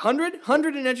 but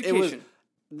 100 in education.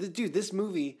 Dude, this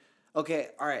movie. Okay,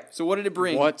 all right. So what did it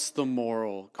bring? What's the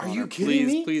moral, Connor? Are you kidding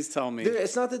me? Please tell me.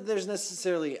 It's not that there's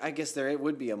necessarily. I guess there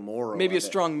would be a moral. Maybe a of it.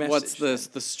 strong message. What's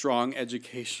the strong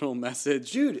educational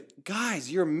message? Dude, guys,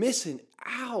 you're missing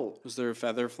out. Was there a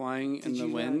feather flying in the you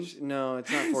wind? watch- No,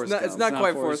 it's not Forrest It's Gump. not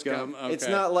quite Forrest Gump. Okay. It's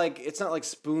not like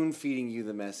spoon feeding you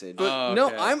the message. But Oh, no,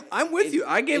 okay. I'm with you.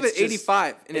 I gave it it's just-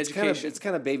 85 in it's education. it's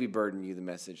kind of baby burden you the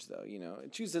message though.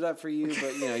 It chews it up for you,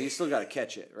 but you still got to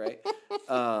catch it, right?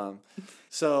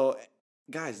 So,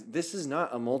 guys, this is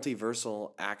not a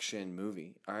multiversal action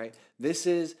movie. All right, this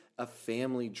is a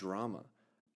family drama.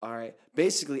 All right,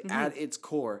 basically at its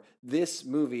core, this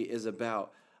movie is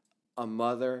about a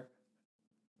mother,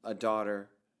 a daughter,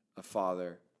 a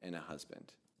father, and a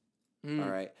husband. All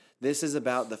right. This is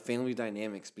about the family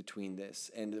dynamics between this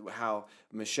and how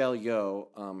Michelle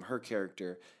Yeoh, her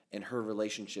character, and her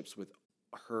relationships with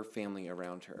her family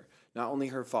around her. Not only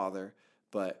her father,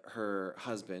 but her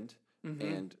husband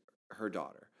and her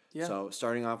daughter. Yeah. So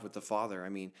starting off with the father, I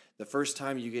mean, the first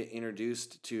time you get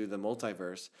introduced to the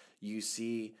multiverse, you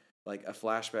see like a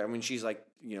flashback. I mean, she's like,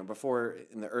 before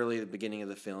in the beginning of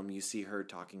the film, you see her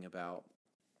talking about,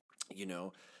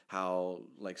 how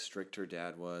like strict her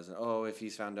dad was, and if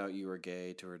he's found out you were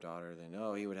gay to her daughter, then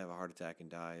he would have a heart attack and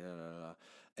die.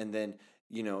 And then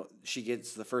she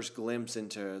gets the first glimpse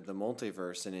into the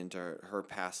multiverse and into her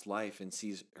past life and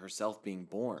sees herself being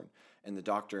born. And the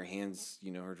doctor hands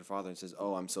her to her father and says,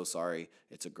 "Oh, I'm so sorry,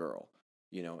 it's a girl."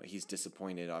 He's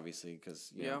disappointed obviously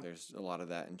because there's a lot of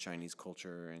that in Chinese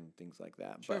culture and things like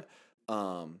that. Sure.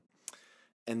 But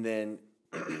and then.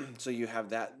 So you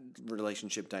have that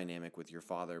relationship dynamic with your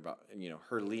father about,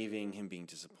 her leaving, him being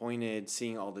disappointed,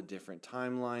 seeing all the different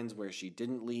timelines where she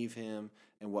didn't leave him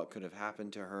and what could have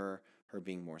happened to her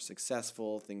being more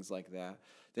successful, things like that.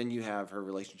 Then you have her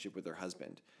relationship with her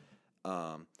husband,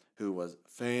 who was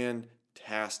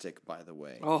fantastic, by the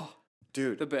way. Oh,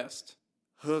 dude. the best.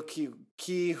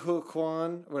 Ki Hu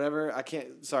Kwan, whatever. I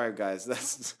can't. Sorry, guys.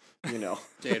 That's,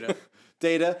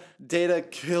 Data. Data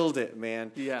killed it,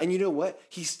 man. Yeah. And you know what?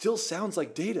 He still sounds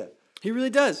like Data. He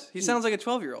really does. He sounds like a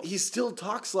 12-year-old. He still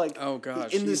talks like, Oh,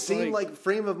 gosh, in the he's same like-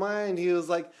 frame of mind. He was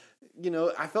like,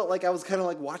 I felt like I was kind of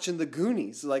like watching the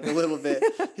Goonies, like a little bit.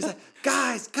 He's like,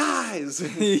 guys,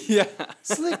 Yeah.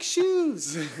 slick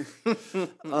shoes.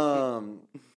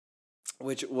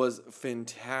 Which was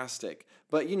fantastic.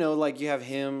 But like you have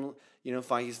him,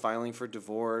 he's filing for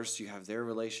divorce. You have their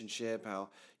relationship, how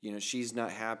she's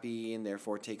not happy and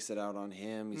therefore takes it out on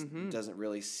him. He doesn't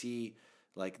really see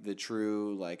like the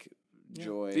true like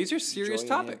joy. These are serious joy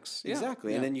in him. topics. Yeah.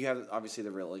 Exactly. Yeah. And then you have obviously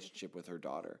the relationship with her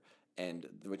daughter, and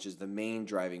which is the main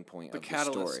driving point of the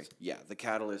catalyst. story. Yeah, the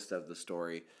catalyst of the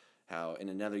story. How in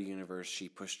another universe she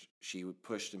pushed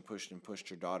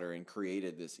her daughter and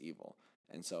created this evil.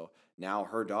 And so now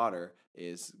her daughter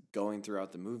is going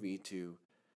throughout the movie to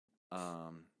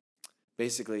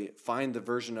basically find the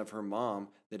version of her mom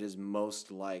that is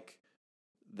most like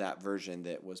that version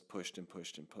that was pushed,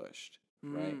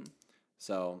 right?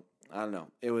 So, I don't know.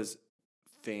 It was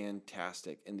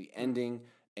fantastic. And the ending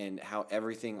and how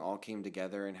everything all came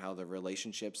together and how the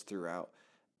relationships throughout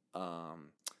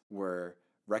were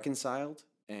reconciled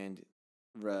and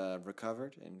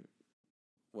recovered and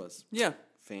was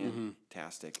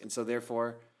fantastic. And so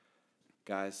therefore,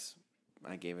 guys,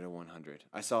 I gave it a 100.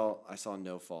 I saw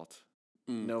no fault.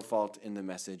 No fault in the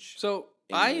message. So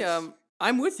in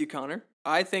I'm with you, Connor.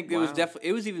 I think it was Wow. definitely,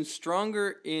 it was even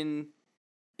stronger in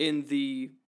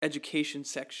the education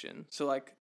section. So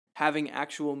like having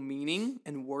actual meaning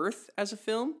and worth as a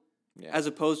film, Yeah. as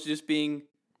opposed to just being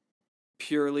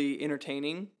purely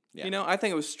entertaining. Yeah. I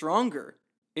think it was stronger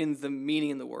in the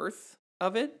meaning and the worth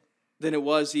of it than it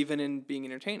was even in being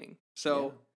entertaining. So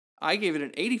Yeah. I gave it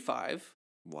an 85.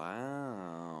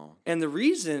 Wow. And the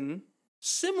reason,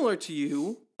 similar to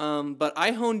you, but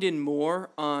I honed in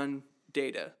more on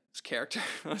Data's character.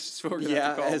 That's just what we're gonna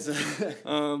have to call as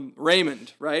him.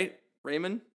 Raymond, right?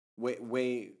 Raymond?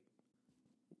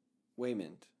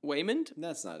 Waymond. Waymond?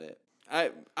 That's not it.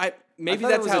 Maybe I thought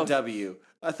that's it was how. a W.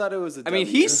 I thought it was a I W.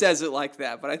 mean, he says it like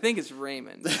that, but I think it's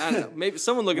Raymond. I don't know. Maybe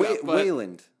someone look it up. But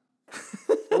Wayland.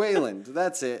 Wayland,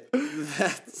 that's it.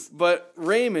 But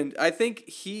Raymond, I think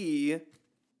he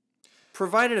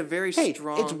provided a very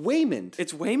strong. It's Waymond.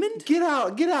 It's Waymond? Get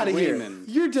out of here. Waymond.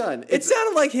 You're done. It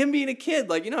sounded like him being a kid.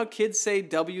 Like, you know how kids say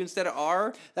W instead of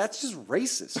R? That's just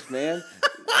racist, man.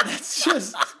 That's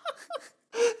just.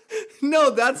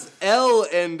 No, that's L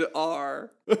and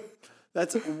R.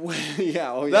 That's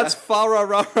yeah. Oh yeah. That's fa ra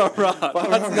ra ra ra.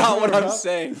 That's not what I'm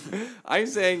saying. I'm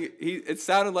saying it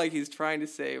sounded like he's trying to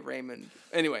say Raymond.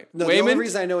 Anyway, no. Waymond? The only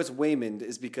reason I know it's Waymond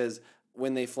is because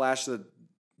when they flash the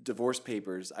divorce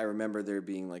papers, I remember there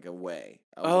being like a way.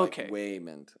 I was Okay. Like,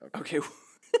 Waymond. Okay.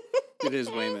 It is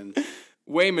Waymond.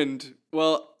 Waymond.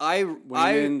 Well, I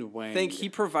Wang. think he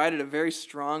provided a very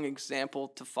strong example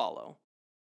to follow.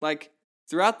 Like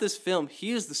throughout this film,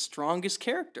 he is the strongest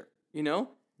character. You know,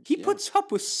 he puts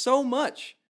up with so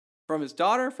much from his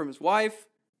daughter, from his wife,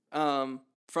 and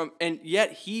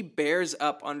yet he bears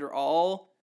up under all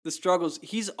the struggles.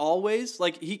 He's always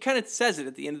like he kind of says it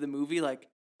at the end of the movie, like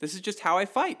this is just how I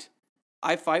fight.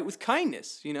 I fight with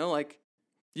kindness. You know, like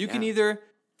you can either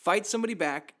fight somebody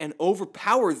back and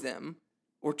overpower them,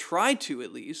 or try to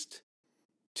at least,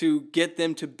 to get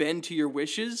them to bend to your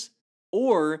wishes,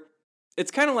 or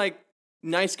it's kind of like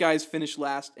nice guys finish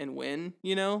last and win,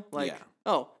 you know? Like,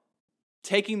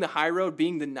 taking the high road,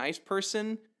 being the nice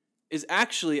person is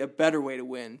actually a better way to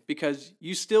win because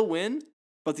you still win,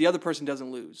 but the other person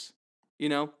doesn't lose, you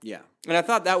know? Yeah. And I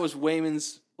thought that was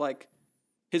Waymond's, like,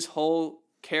 his whole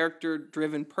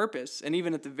character-driven purpose. And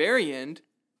even at the very end,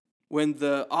 when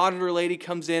the auditor lady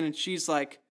comes in and she's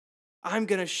like, I'm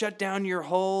going to shut down your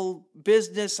whole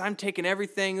business. I'm taking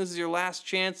everything. This is your last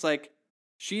chance. Like,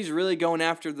 she's really going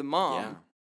after the mom. Yeah.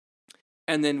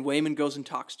 And then Waymond goes and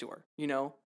talks to her, you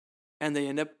know? And they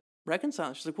end up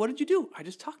reconciling. She's like, what did you do? I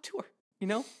just talked to her, you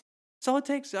know? That's all it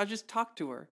takes. I just talked to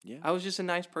her. Yeah. I was just a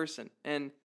nice person.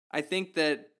 And I think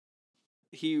that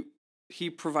he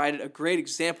provided a great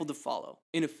example to follow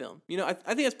in a film. You know, I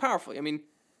think that's powerful. I mean,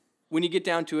 when you get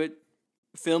down to it,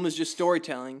 film is just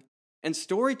storytelling. And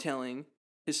storytelling,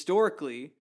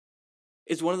 historically,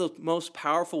 is one of the most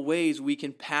powerful ways we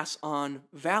can pass on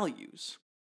values.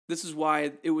 This is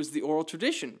why it was the oral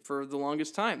tradition for the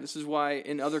longest time. This is why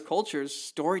in other cultures,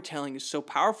 storytelling is so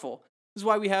powerful. This is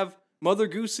why we have Mother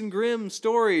Goose and Grimm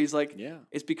stories. Like,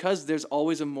 it's because there's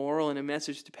always a moral and a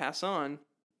message to pass on.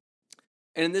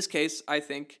 And in this case, I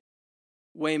think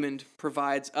Waymond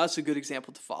provides us a good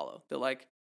example to follow. That, like,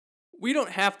 we don't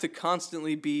have to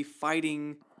constantly be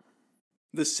fighting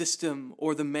the system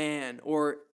or the man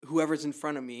or whoever's in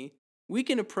front of me. We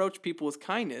can approach people with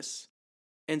kindness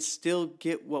and still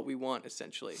get what we want,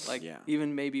 essentially. Like,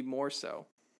 even maybe more so.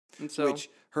 And so, Which,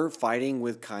 her fighting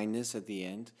with kindness at the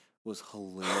end was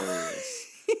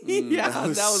hilarious. that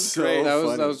was so great.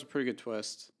 funny. That was a pretty good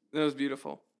twist. That was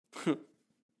beautiful.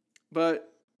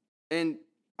 And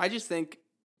I just think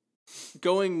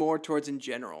going more towards in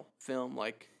general film,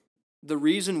 like the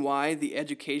reason why the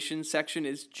education section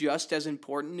is just as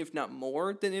important, if not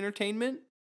more, than entertainment,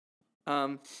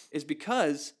 is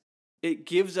because it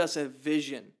gives us a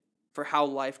vision for how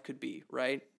life could be,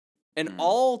 right? And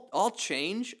all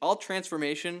change, all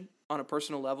transformation on a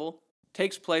personal level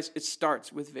takes place, it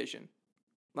starts with vision.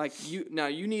 Like you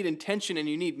need intention and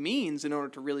you need means in order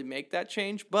to really make that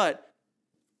change, but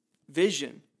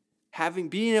vision,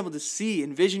 being able to see,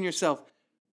 envision yourself,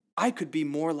 I could be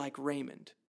more like Waymond.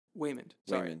 Sorry.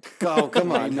 Waymond. Oh,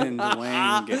 come on. Waymond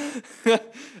Wang.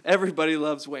 Everybody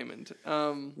loves Waymond.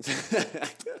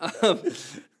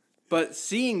 But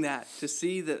seeing that, to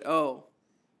see that, oh,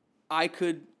 I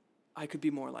could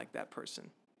be more like that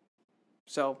person.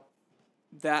 So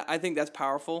I think that's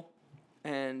powerful.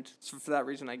 And so for that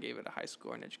reason, I gave it a high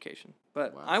score in education.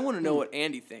 But I want to know what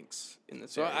Andy thinks in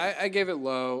this So area. I gave it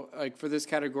low. Like, for this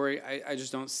category, I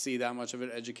just don't see that much of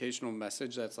an educational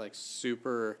message that's, like,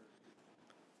 super...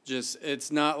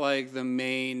 it's not, like, the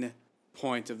main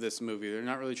point of this movie. They're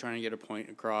not really trying to get a point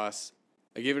across.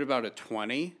 I gave it about a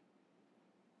 20.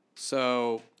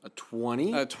 So... A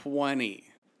 20? A 20.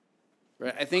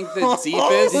 Right? I think the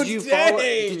deepest...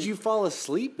 Did you fall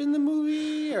asleep in the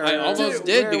movie? Or I almost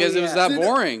did because it was that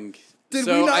boring. Did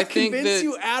so we not I think convince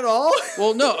you at all?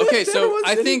 Well, no. Okay, so Was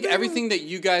I think anything- everything that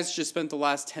you guys just spent the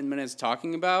last 10 minutes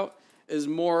talking about is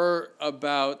more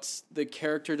about the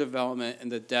character development and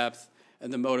the depth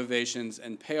and the motivations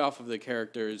and payoff of the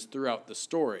characters throughout the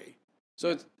story.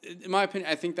 So, in my opinion,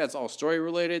 I think that's all story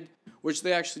related, which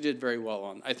they actually did very well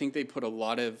on. I think they put a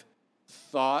lot of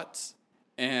thought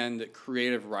and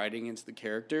creative writing into the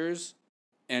characters,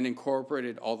 and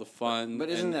incorporated all the fun. But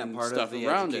isn't that and part stuff of the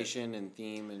around education and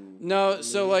theme and No,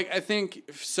 so like I think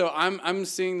so. I'm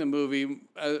seeing the movie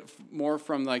more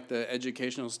from like the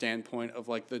educational standpoint of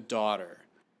like the daughter,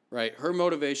 right? Her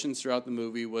motivations throughout the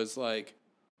movie was like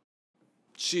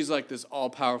she's like this all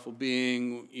powerful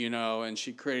being, and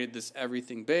she created this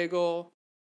everything bagel,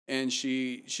 and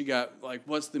she got like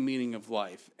what's the meaning of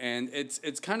life, and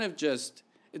it's kind of just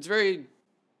it's very.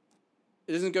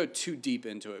 It doesn't go too deep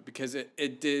into it because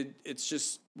it's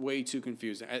just way too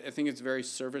confusing. I think it's very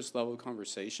surface level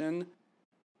conversation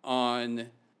on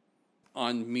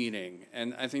meaning,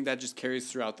 and I think that just carries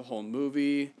throughout the whole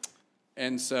movie.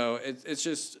 And so it's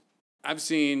just I've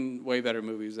seen way better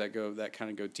movies that kind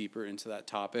of go deeper into that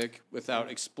topic without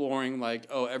exploring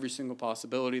like every single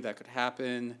possibility that could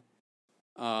happen.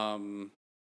 So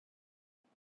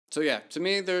yeah, to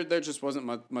me there just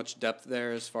wasn't much depth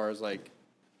there as far as like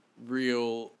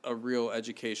a real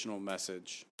educational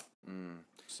message.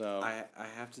 So I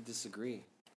have to disagree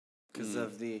because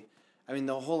of the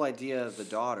whole idea of the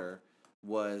daughter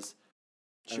was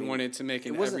she wanted to make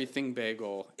an everything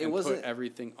bagel and put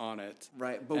everything on it,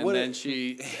 right? But then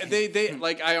they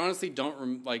like I honestly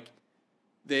don't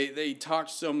they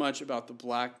talked so much about the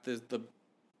black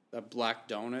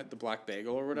donut, the black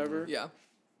bagel or whatever,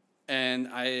 and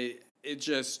I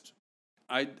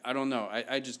don't know.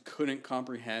 I just couldn't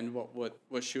comprehend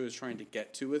what she was trying to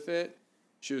get to with it.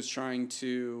 She was trying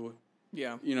to,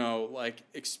 like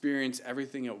experience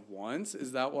everything at once.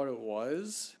 Is that what it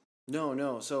was?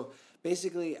 No. So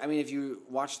basically, if you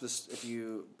watch this, if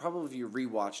you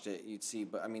rewatched it, you'd see.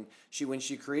 But when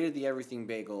she created the everything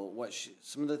bagel,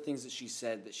 some of the things that she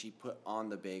said that she put on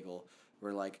the bagel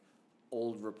were like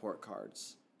old report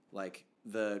cards, like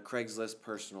the Craigslist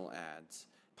personal ads.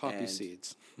 Poppy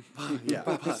seeds.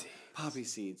 Poppy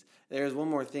seeds. There's one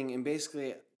more thing, and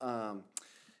basically,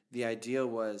 the idea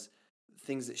was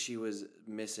things that she was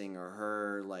missing or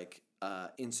her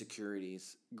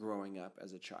insecurities growing up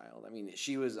as a child.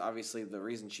 She was obviously the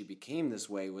reason she became this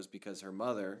way was because her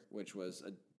mother, which was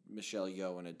Michelle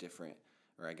Yeoh in a different,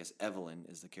 or I guess Evelyn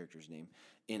is the character's name,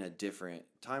 in a different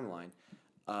timeline.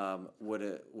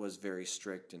 Was very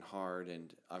strict and hard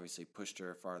and obviously pushed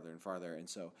her farther and farther. And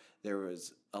so there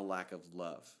was a lack of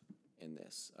love in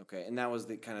this. Okay. And that was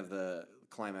the kind of the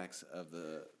climax of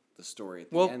the story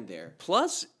at the end there.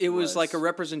 Plus it was like a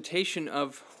representation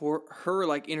of her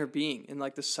like inner being and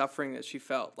like the suffering that she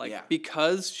felt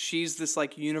because she's this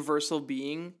like universal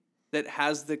being that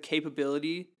has the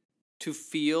capability to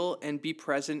feel and be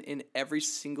present in every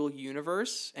single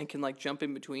universe and can like jump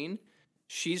in between.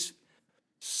 She's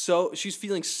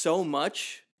feeling so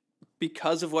much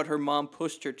because of what her mom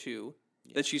pushed her to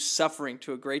that she's suffering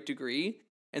to a great degree.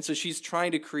 And so she's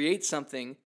trying to create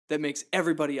something that makes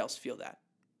everybody else feel that.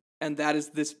 And that is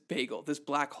this bagel, this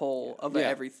black hole of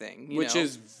everything. Which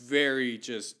is very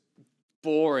just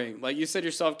boring. Like you said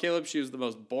yourself, Caleb, she was the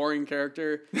most boring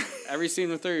character. Every scene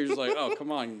with her, you're just like, oh,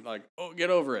 come on. Like, get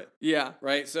over it. Yeah.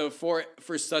 Right? So for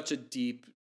such a deep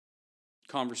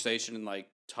conversation and like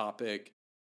topic,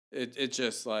 It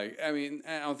just like I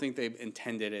don't think they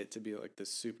intended it to be like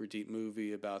this super deep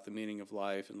movie about the meaning of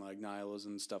life and like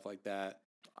nihilism and stuff like that.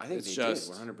 I think they did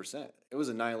 100%. It was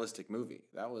a nihilistic movie.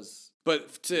 That was.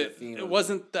 But it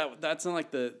wasn't that. That's not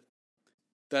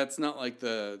like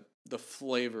the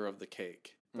flavor of the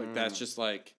cake. Like that's just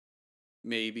like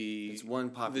maybe it's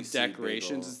one poppy the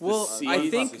decorations. Bagel.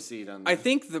 I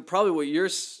think probably what you're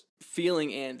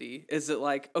feeling, Andy, is that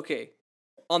like okay,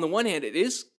 on the one hand, it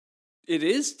is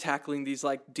tackling these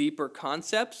like deeper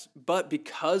concepts, but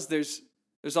because there's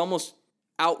almost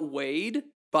outweighed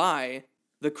by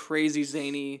the crazy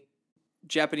zany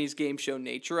Japanese game show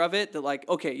nature of it, that like,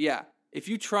 okay, yeah, if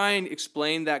you try and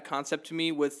explain that concept to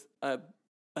me with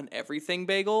an everything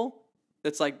bagel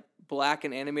that's like black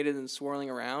and animated and swirling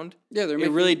around,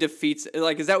 it really defeats.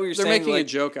 Like, is that what you're saying? They're making like, a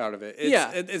joke out of it.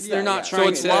 They're not trying. So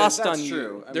it's lost on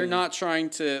you. They're not trying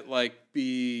to like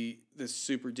be this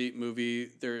super deep movie.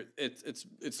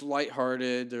 It's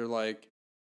lighthearted. They're like,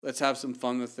 let's have some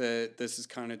fun with it. This is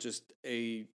kind of just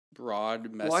a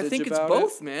broad message. Well, I think it's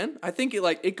both, man. I think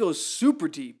it goes super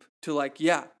deep to like,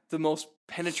 the most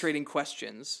penetrating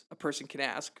questions a person can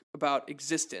ask about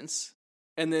existence.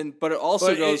 And then, but it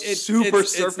also goes super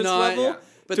surface level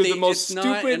to the most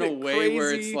stupid, in a way crazy,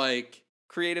 where it's like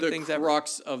creative the things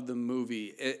crux of the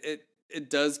movie.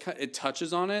 It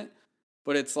touches on it,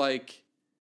 but it's like,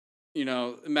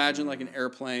 imagine like an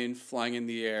airplane flying in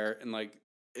the air and like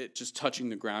it just touching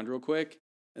the ground real quick,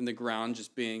 and the ground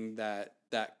just being that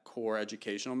core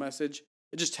educational message.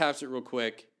 It just taps it real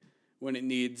quick when it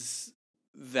needs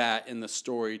that in the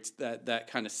story, that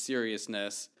kind of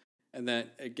seriousness. and then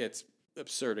it gets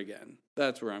absurd again.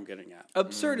 That's where I'm getting at.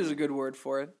 Absurd is a good word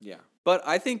for it. Yeah. But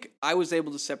I think I was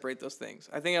able to separate those things.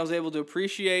 I think I was able to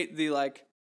appreciate the like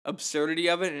absurdity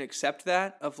of it and accept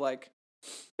that of like,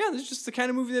 yeah, this is just the kind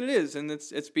of movie that it is, and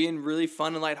it's being really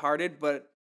fun and lighthearted,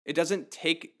 but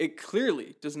it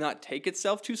clearly does not take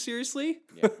itself too seriously.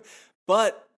 Yeah.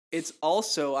 But it's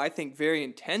also, I think, very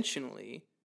intentionally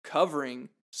covering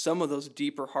some of those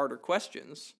deeper, harder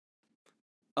questions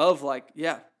of like,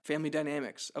 yeah, family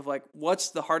dynamics, of like, what's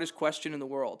the hardest question in the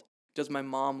world? Does my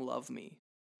mom love me?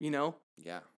 You know?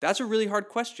 Yeah. That's a really hard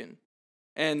question.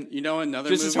 And You know another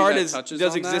just movie as hard that as touches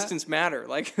does on existence matter?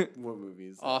 Like, What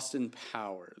movies? Austin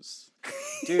Powers.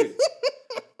 Dude.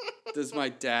 Does my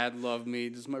dad love me?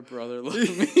 Does my brother love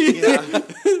me? Yeah.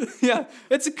 yeah,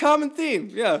 it's a common theme.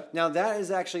 Yeah. Now that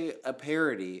is actually a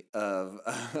parody of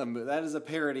that is a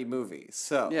parody movie.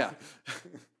 So Yeah.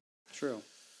 True.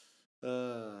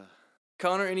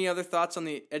 Connor, any other thoughts on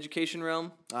the education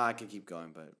realm? I could keep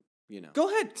going, but you know. Go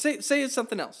ahead. Say it's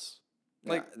something else.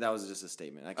 Like, Like that was just a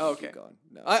statement. I can Oh, okay. keep going.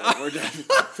 No, we're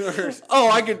done. oh,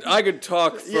 I could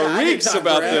talk for Yeah, I could weeks talk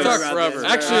about forever this. Talk about forever.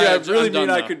 this. Actually, Alright, I I'm really done mean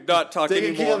I now. could not talk Take it,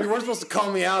 anymore. Caleb, you weren't supposed to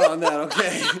call me out on that,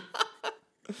 okay?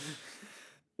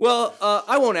 Well,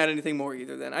 I won't add anything more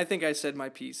either. Then I think I said my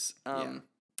piece.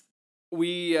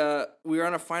 We are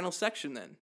on a final section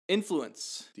then.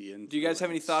 Influence. Do you guys have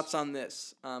any thoughts on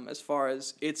this? As far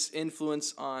as its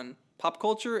influence on pop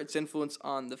culture, its influence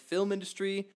on the film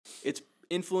industry, its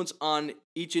influence on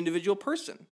each individual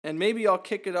person, and maybe I'll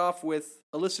kick it off with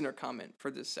a listener comment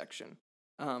for this section.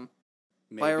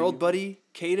 By our old buddy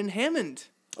Caden Hammond.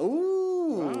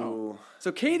 Ooh. Wow.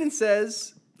 So Caden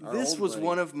says, Our this old was buddy.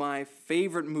 one of my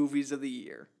favorite movies of the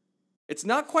year. It's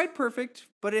not quite perfect,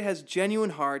 but it has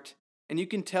genuine heart, and you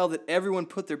can tell that everyone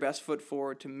put their best foot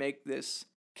forward to make this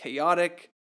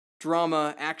chaotic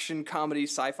drama, action, comedy,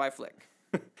 sci-fi flick.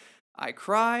 I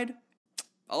cried.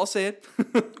 I'll say it.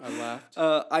 I laughed.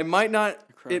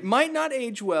 It might not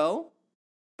age well,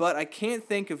 but I can't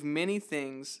think of many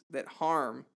things that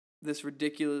harm this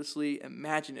ridiculously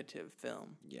imaginative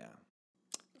film. Yeah.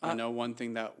 I know one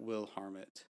thing that will harm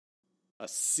it. A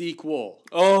sequel.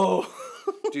 Oh,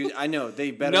 Dude, I know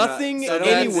they better nothing not, so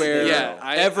that's- anywhere yeah,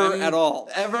 ever I mean, at all.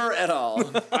 ever at all.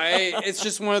 It's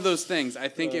just one of those things. I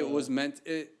think it was meant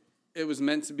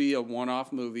to be a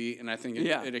one-off movie, and I think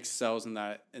it excels in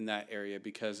that area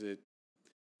because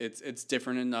it's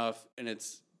different enough, and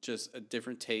it's just a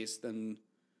different taste than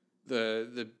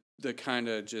the kind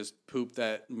of just poop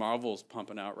that Marvel's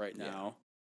pumping out right now,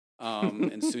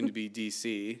 and soon to be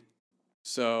DC.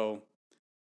 So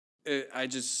I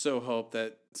just so hope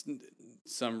that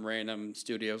some random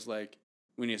studio's like,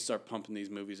 we need to start pumping these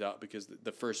movies out because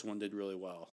the first one did really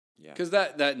well. Yeah. Because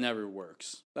that never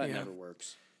works. That Yeah. never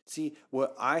works. See,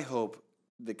 what I hope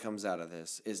that comes out of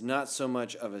this is not so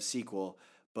much of a sequel,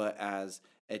 but as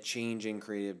a change in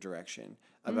creative direction.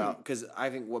 Because I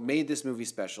think what made this movie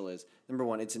special is, number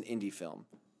one, it's an indie film.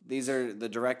 These are the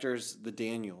directors, the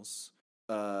Daniels.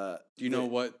 Do you know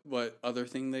what other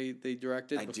thing they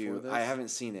directed I before do. this? I haven't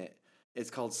seen it. It's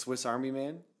called Swiss Army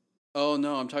Man. Oh,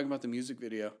 no, I'm talking about the music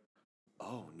video.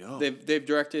 Oh, no. They've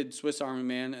directed Swiss Army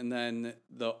Man, and then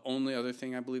the only other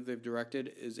thing I believe they've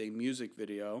directed is a music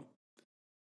video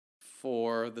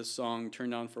for the song Turn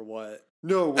Down for What?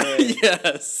 No way.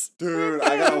 Yes. Dude,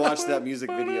 I gotta watch that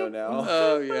music video now.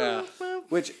 Oh, yeah.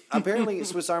 Which apparently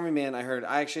Swiss Army Man, I heard.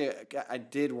 I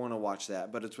did want to watch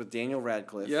that, but it's with Daniel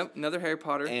Radcliffe. Yep, another Harry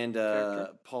Potter And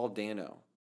character. Paul Dano.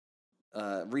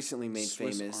 Recently made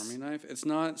Swiss famous. Army Knife? It's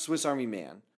not Swiss Army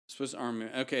Man. Swiss Army.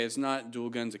 Okay, it's not Dual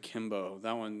Guns Akimbo.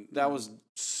 That one. That was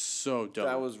so dumb.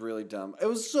 That was really dumb. It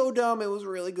was so dumb. It was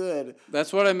really good.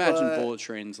 That's what I imagine but- Bullet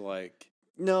Train's like.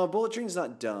 No, Bullet Train's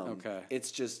not dumb. Okay.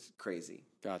 It's just crazy.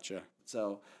 Gotcha.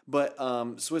 So, but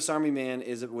Swiss Army Man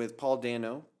is with Paul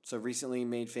Dano. So recently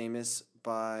made famous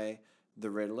by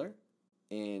the Riddler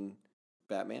in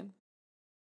Batman.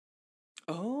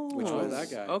 Oh, Which was that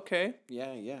guy. Okay.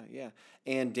 Yeah.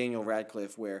 And Daniel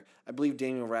Radcliffe, where I believe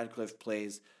Daniel Radcliffe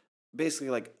plays basically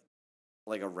like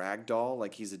a rag doll,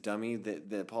 like he's a dummy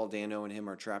that Paul Dano and him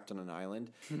are trapped on an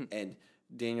island, and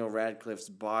Daniel Radcliffe's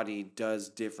body does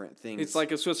different things. It's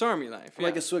like a Swiss Army knife.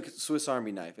 like a Swiss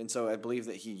Army knife, and so I believe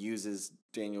that he uses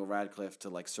Daniel Radcliffe to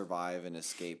like survive and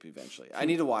escape eventually. I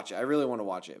need to watch it. I really want to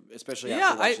watch it, especially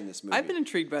after watching this movie. I've been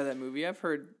intrigued by that movie. I've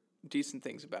heard decent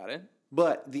things about it.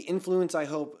 But the influence I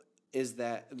hope is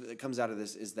that comes out of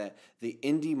this is that the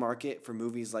indie market for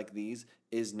movies like these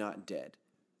is not dead.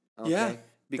 Okay? Yeah,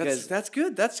 Because that's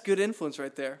good. That's good influence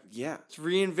right there. yeah. It's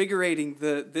reinvigorating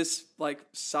this like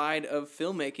side of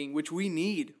filmmaking, which we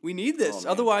need. We need this. Oh,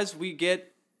 man. Otherwise, we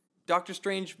get Doctor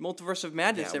Strange Multiverse of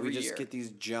Madness Yeah, every we just year. get these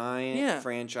giant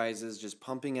franchises just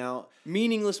pumping out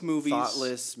Meaningless movies.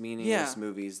 thoughtless, meaningless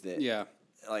movies that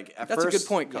like at That's first, a good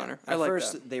point, Connor. I like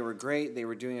first, that. they were great. They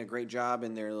were doing a great job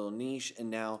in their little niche, and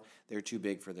now they're too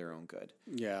big for their own good.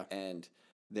 Yeah. And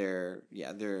they're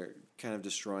kind of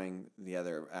destroying the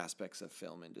other aspects of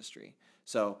film industry.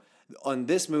 So on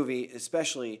this movie,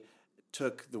 especially,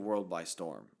 took the world by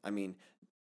storm. I mean,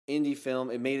 indie film,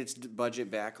 it made its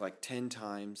budget back like 10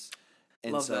 times.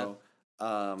 And Love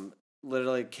that.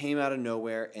 Literally came out of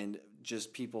nowhere and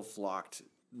just people flocked.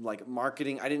 Like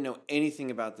marketing, I didn't know anything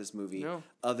about this movie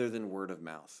other than word of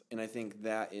mouth. And I think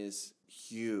that is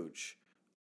huge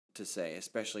to say,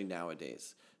 especially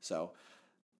nowadays. So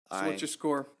what's your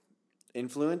score?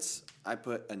 Influence, I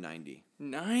put a 90.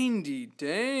 90,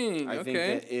 dang. I think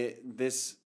that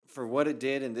this, for what it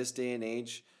did in this day and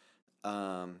age,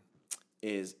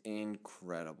 is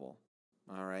incredible.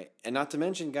 All right. And not to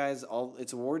mention, guys,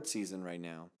 it's award season right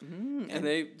now. And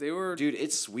they were... Dude,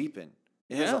 it's sweeping.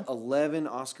 It has 11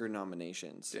 Oscar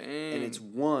nominations. Dang. And it's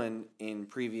won in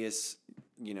previous,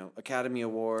 Academy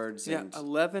Awards. Yeah, and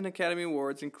 11 Academy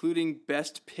Awards, including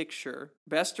Best Picture,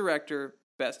 Best Director,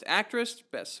 Best Actress,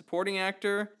 Best Supporting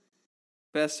Actor,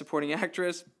 Best Supporting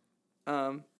Actress,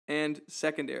 and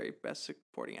Secondary Best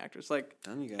Supporting Actress. Like,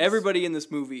 everybody in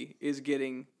this movie is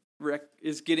getting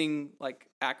like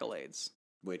accolades.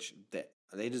 Which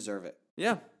they deserve it.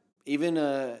 Yeah. Even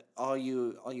all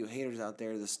you haters out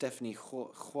there, the Stephanie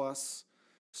Huas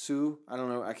Sue, I don't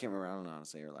know, I can't remember, I don't know how to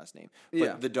say her last name,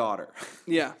 but the daughter.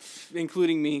 Yeah,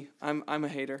 including me. I'm a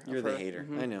hater. You're the hater.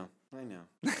 Mm-hmm. I know.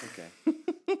 Okay.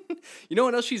 You know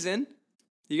what else she's in?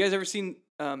 You guys ever seen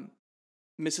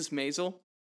Mrs. Maisel?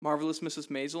 Marvelous Mrs.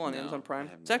 Maisel on Amazon Prime.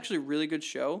 It's actually a really good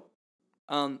show,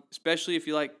 especially if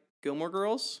you like Gilmore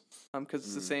Girls, because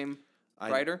it's the same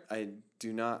writer. I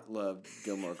do not love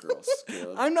Gilmore Girls,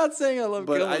 Caleb. I'm not saying I love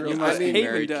Gilmore Girls, but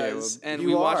Caitlin does, and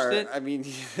we watched it. I mean,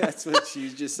 that's what she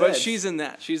just said. But she's in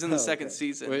that. She's in the second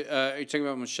season. Wait, are you talking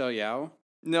about Michelle Yeoh?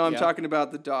 No, I'm talking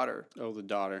about the daughter. Oh, the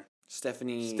daughter.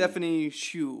 Stephanie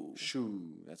Shu.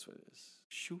 That's what it is.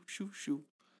 Shu.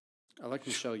 I like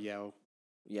Michelle Yeoh.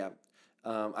 Yeah.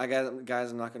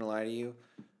 Guys, I'm not going to lie to you.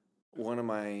 One of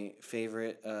my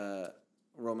favorite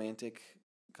romantic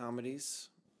comedies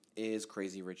is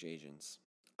Crazy Rich Asians.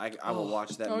 I will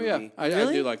watch that movie. Yeah. I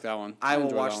do like that one. I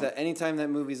will watch that. Anytime that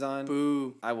movie's on,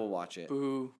 boo, I will watch it.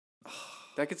 Boo.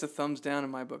 That gets a thumbs down in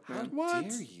my book, man. How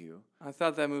dare you? I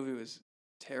thought that movie was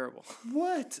terrible.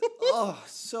 What? Oh,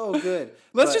 so good.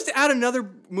 Let's just add another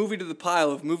movie to the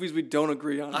pile of movies we don't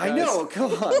agree on, guys. I know,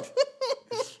 come on.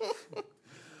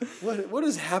 What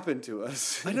has happened to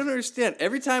us? I don't understand.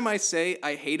 Every time I say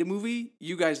I hate a movie,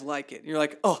 you guys like it. And you're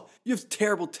like, oh, you have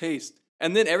terrible taste.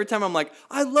 And then every time I'm like,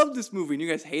 I love this movie, and you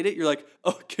guys hate it, you're like,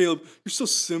 oh, Caleb, you're so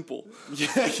simple.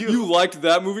 Yeah, you liked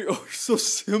that movie? Oh, you're so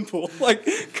simple. Like,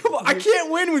 come on, I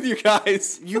can't win with you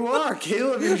guys. You are,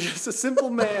 Caleb. You're just a simple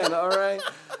man, all right?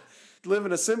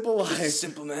 Living a simple life. Just a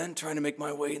simple man trying to make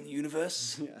my way in the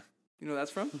universe. Yeah. You know what that's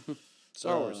from?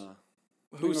 Star Wars.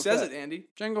 Who says it, Andy?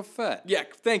 Jango Fett. Yeah,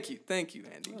 thank you,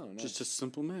 Andy. Oh, nice. Just a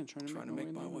simple man trying to make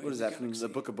my way. What is that from the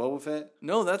Book of Boba Fett?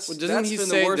 No, that's doesn't that's he been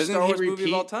say- the worst doesn't Star he Wars movie of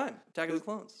repeat- all time. Attack of the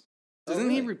Clones. Doesn't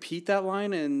really? he repeat that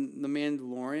line in The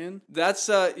Mandalorian? That's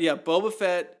Boba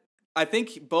Fett. I think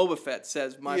Boba Fett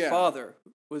says, "My father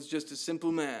was just a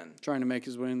simple man Trying to make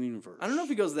his way in the universe. I don't know if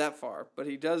he goes that far, but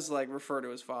he does like refer to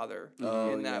his father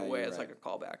in that way as like a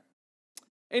callback.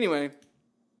 Anyway,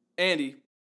 Andy,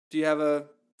 do you have a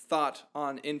thought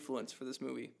on influence for this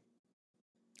movie?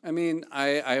 I mean,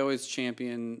 I always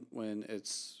champion when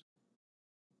it's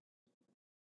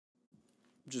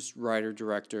just writer,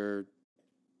 director,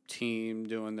 team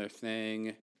doing their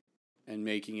thing and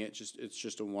making it's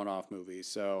just a one-off movie.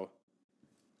 So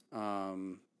I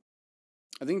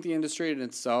think the industry in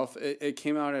itself, it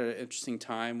came out at an interesting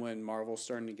time when Marvel's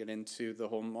starting to get into the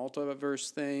whole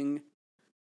multiverse thing.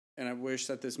 And I wish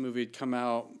that this movie had come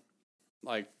out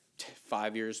like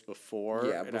 5 years before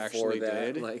it actually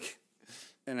did.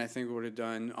 And I think it would have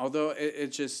done, although it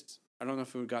just, I don't know if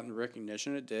it would have gotten the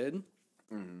recognition it did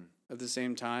at the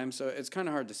same time. So it's kind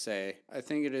of hard to say. I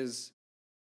think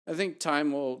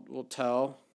time will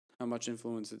tell how much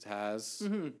influence it has.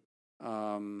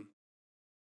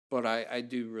 But I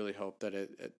do really hope that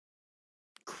it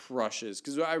crushes.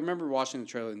 Because I remember watching the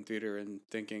trailer in theater and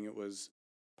thinking it was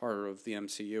part of the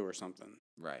MCU or something.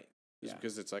 Right. Yeah.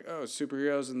 Because it's like, oh,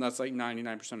 superheroes, and that's like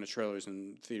 99% of trailers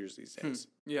in theaters these days.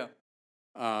 Yeah.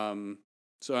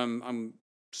 So I'm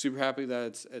super happy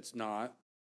that it's not.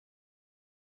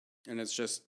 And it's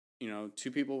just,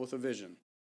 two people with a vision.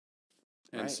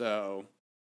 And so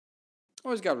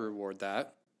Always got to reward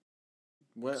that.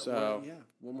 What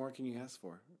more can you ask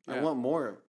for? I Yeah. want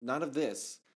more, not of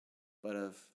this, but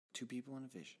of two people in a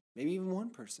vision. Maybe even one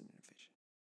person in a vision.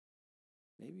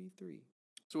 Maybe three.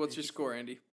 So what's your score,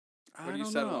 Andy? I Where do you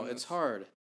don't settle know. on It's this? hard. Do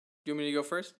you want me to go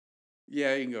first?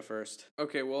 Yeah, you can go first.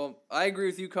 Okay, well, I agree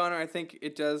with you, Connor. I think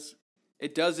it does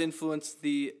influence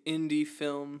the indie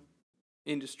film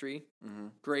industry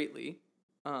greatly.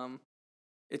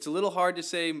 It's a little hard to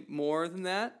say more than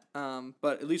that,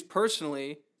 but at least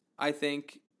personally, I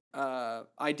think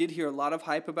I did hear a lot of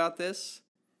hype about this,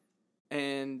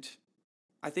 and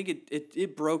I think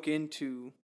it broke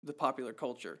into the popular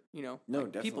culture. You know, No,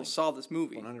 Like, people definitely. saw this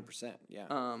movie. 100%.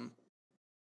 Yeah.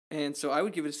 And so I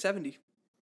would give it a 70.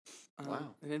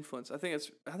 Wow. An influence. I think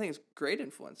it's great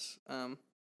influence.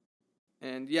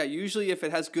 And yeah, usually if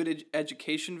it has good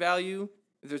education value,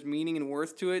 if there's meaning and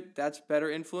worth to it, that's better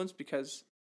influence because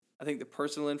I think the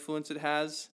personal influence it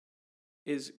has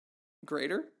is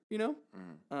greater. You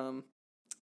know.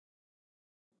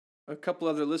 A couple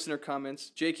other listener comments.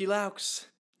 Jakey Laux,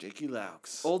 Jakey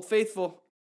Laux. Old Faithful.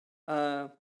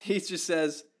 He just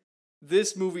says,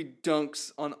 "This movie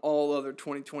dunks on all other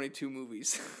 2022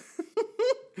 movies."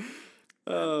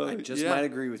 I just might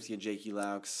agree with you, Jakey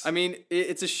Laux. I mean,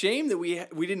 it's a shame that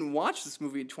we didn't watch this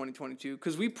movie in 2022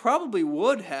 because we probably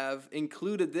would have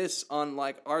included this on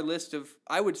like our list of,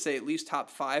 I would say, at least top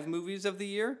 5 movies of the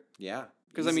year. Yeah.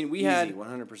 Because I mean, we easy, had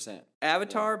 100%.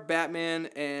 Avatar, Batman,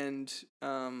 and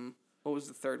what was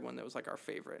the third one that was like our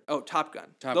favorite? Oh, Top Gun.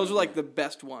 Top Those Gun, were like yeah. the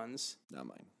best ones. Not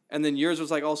mine. And then yours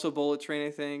was like also Bullet Train,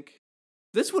 I think.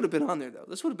 This would have been on there though.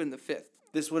 This would have been the 5th,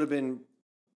 This would have been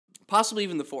possibly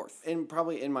even the 4th.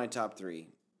 probably in my top 3.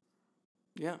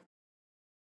 Yeah.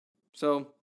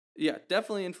 So, yeah,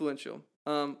 definitely influential.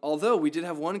 Although we did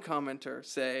have one commenter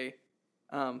say,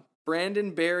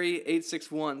 Brandon Barry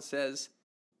 861 says,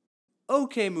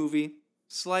 "Okay, movie,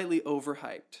 slightly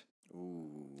overhyped."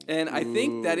 Ooh. And I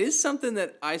think that is something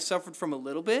that I suffered from a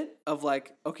little bit of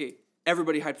like, okay,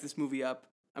 everybody hyped this movie up.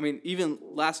 I mean, even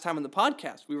last time on the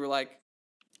podcast, we were like,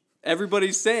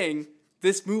 everybody's saying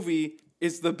this movie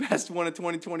is the best one of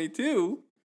 2022.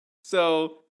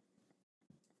 So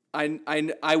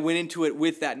I went into it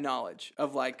with that knowledge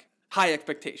of like high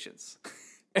expectations.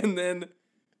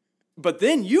 But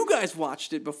then you guys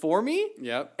watched it before me.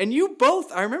 Yep. And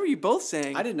I remember you both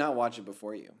saying. I did not watch it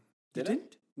before you. Did I?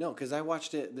 didn't? No, because I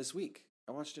watched it this week.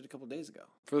 I watched it a couple days ago.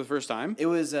 For the first time? It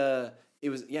was for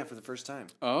the first time.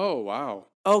 Oh, wow.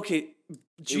 Okay,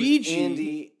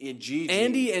 Gigi. Gigi.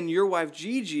 Andy and your wife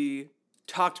Gigi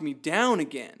talked me down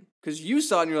again because you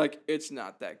saw it and you're like, it's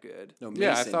not that good. No, Mason.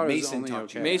 Yeah, I thought it was Mason only talked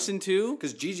okay. you Mason too.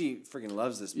 because Gigi freaking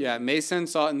loves this movie. Yeah, Mason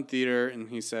saw it in theater, and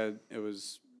he said it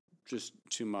was just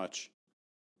too much.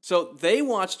 So they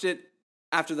watched it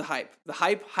after the hype. The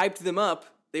hype hyped them up.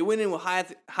 They went in with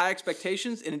high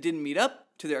expectations and it didn't meet up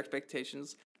to their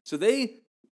expectations. So they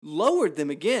lowered them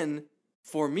again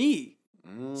for me.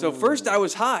 So first I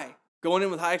was high, going in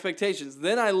with high expectations.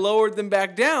 Then I lowered them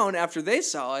back down after they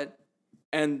saw it.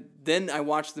 And then I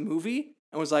watched the movie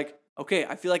and was like, okay,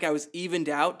 I feel like I was evened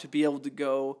out to be able to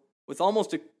go with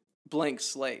almost a blank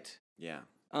slate. Yeah.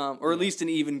 Or at least an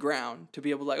even ground to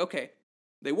be able to like, okay,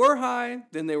 they were high,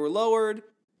 then they were lowered.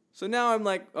 So now I'm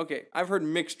like, okay, I've heard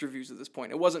mixed reviews at this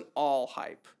point. It wasn't all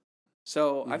hype.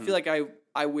 So I feel like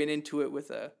I went into it with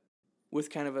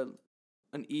kind of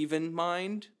an even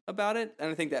mind about it, and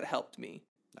I think that helped me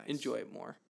enjoy it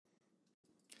more.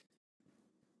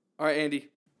 All right, Andy.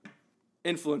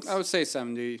 Influence. I would say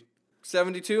 70.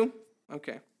 72?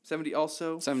 Okay. 70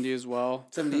 also. 70 as well.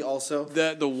 70 also.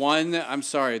 The one, I'm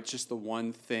sorry, it's just the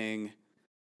one thing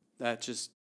that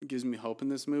just gives me hope in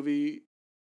this movie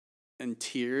and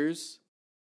tears.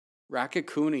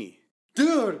 Raccacoonie.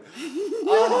 Dude.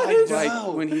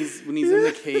 Like when he's in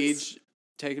the cage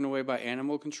taken away by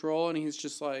animal control and he's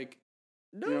just like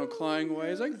clawing away.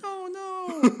 He's like,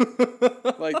 "Oh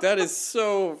no." Like that is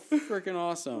so freaking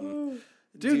awesome.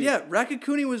 Dude, yeah,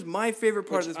 Raccacoonie was my favorite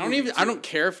part of this movie. I don't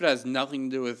care if it has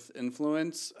nothing to do with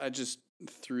influence. I just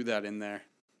threw that in there.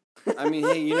 I mean,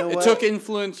 hey, you know what? It took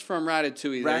influence from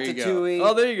Ratatouille. There you go. Ratatouille.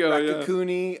 Oh, there you go.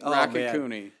 Raccacoonie. Oh, Raccacoonie.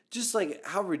 man. Just like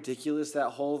how ridiculous that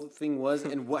whole thing was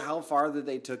and how far that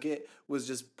they took it was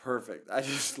just perfect. I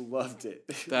just loved it.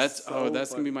 That's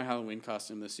gonna be my Halloween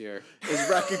costume this year. Is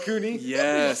Raccacoonie?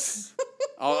 Yes.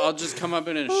 I'll just come up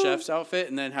in a chef's outfit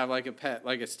and then have like a pet,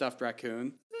 like a stuffed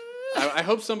raccoon. I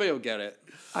hope somebody will get it.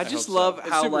 I just hope love so. It's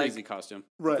how super like easy costume.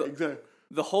 Right, exactly.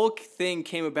 the whole thing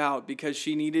came about because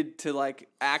she needed to like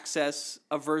access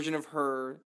a version of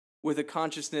her with a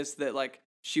consciousness that like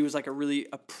she was like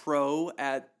a pro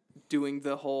at doing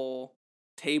the whole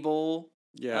table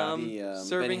Yeah.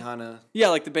 serving. Benihana. Yeah,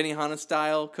 like the Benihana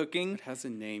style cooking. It has a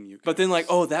name, you guys. But then like,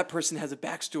 oh, that person has a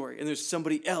backstory, and there's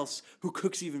somebody else who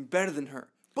cooks even better than her.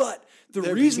 But the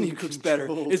They're reason he being cooks better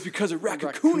controlled. is because of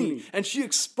Raccoonie, Raccoonie. and she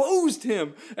exposed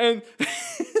him. And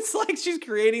it's like she's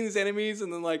creating these enemies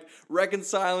and then like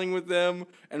reconciling with them,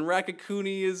 and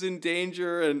Raccoonie is in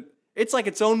danger, and it's like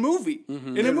its own movie in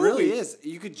a It movie. really is.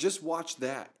 You could just watch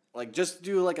that. Like, just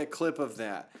do like a clip of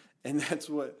that, and that's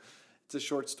what. It's a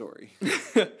short story.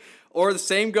 Or the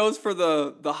same goes for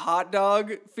the hot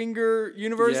dog finger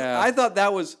universe. Yeah. I thought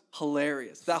that was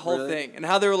hilarious. That whole Really? thing. And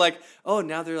how they were like, oh,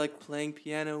 now they're like playing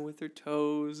piano with their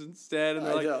toes instead. And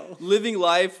they're I like know. living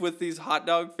life with these hot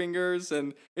dog fingers.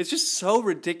 And it's just so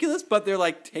ridiculous, but they're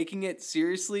like taking it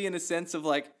seriously in a sense of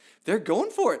like, they're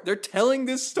going for it. They're telling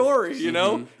this story, you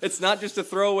know? It's not just a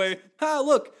throwaway,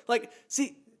 look. Like,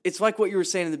 see, it's like what you were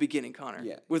saying in the beginning, Connor.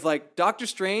 Yeah. With like Doctor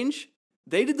Strange,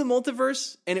 they did the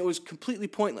multiverse and it was completely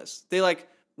pointless. They like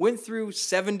went through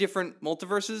 7 different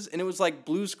multiverses and it was like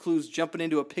Blue's Clues jumping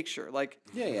into a picture. Like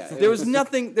Yeah. there was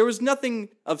nothing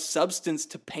of substance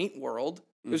to Paint World.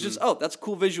 It was just, oh, that's a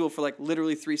cool visual for like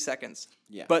literally 3 seconds.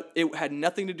 Yeah. But it had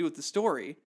nothing to do with the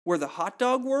story. Where the hot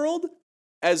dog world,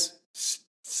 as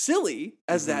silly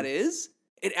as that is,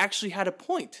 it actually had a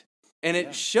point. And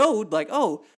it showed like,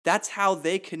 oh, that's how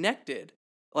they connected.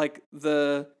 Like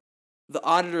the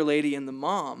auditor lady and the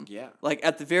mom. Yeah. Like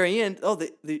at the very end,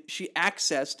 she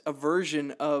accessed a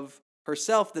version of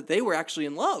herself that they were actually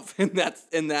in love in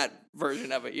that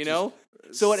version of it, you know?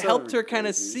 So it so helped her kind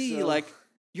of crazy, see so- like,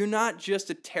 you're not just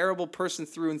a terrible person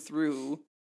through and through,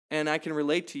 and I can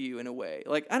relate to you in a way.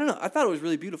 Like, I don't know. I thought it was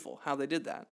really beautiful how they did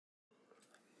that.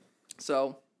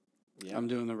 So, Yeah. I'm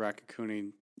doing the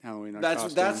Raccoonie Halloween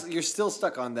That's costume. you're still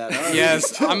stuck on that. Aren't you?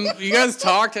 Yes, you guys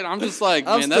talked, and I'm just like,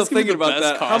 I'm man, still that's gonna be thinking the about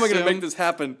best that. How am I going to costume. make this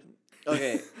happen?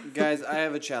 Okay, guys, I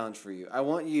have a challenge for you. I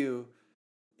want you,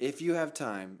 if you have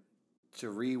time,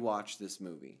 to rewatch this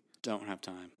movie. Don't have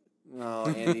time. No,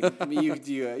 Andy, you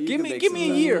Give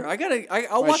me a year.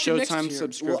 I'll My watch it next Showtime year.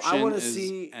 subscription Well, I wanna is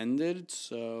see- ended,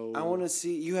 so I want to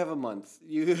see. You have a month.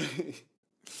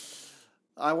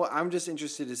 I'm just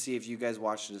interested to see if you guys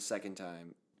watched it a second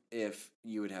time, if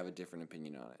you would have a different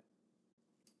opinion on it.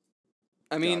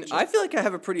 I mean, Gotcha. I feel like I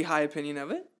have a pretty high opinion of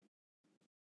it.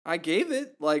 I gave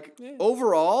it like Yeah.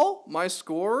 overall, my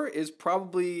score is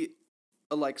probably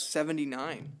like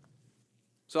 79.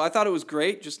 So I thought it was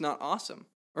great, just not awesome,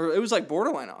 or it was like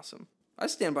borderline awesome. I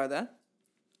stand by that.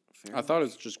 Fair I thought it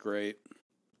was just great.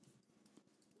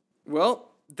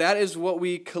 Well, that is what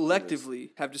we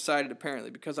collectively have decided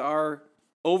apparently, because our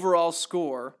overall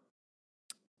score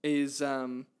is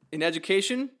in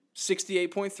education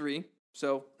 68.3,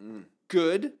 so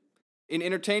good. In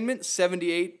entertainment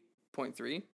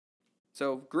 78.3.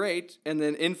 So great, and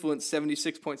then influence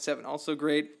 76.7, also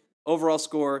great. Overall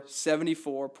score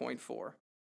 74.4.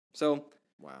 So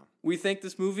Wow. we think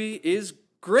this movie is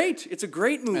great. It's a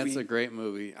great movie. That's a great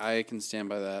movie. I can stand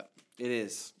by that. It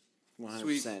is.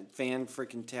 100%. Fan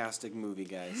freaking tastic movie,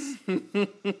 guys.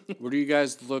 What are you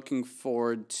guys looking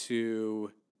forward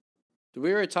to? Did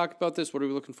we already talk about this? What are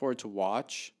we looking forward to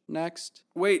watch next?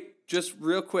 Wait, just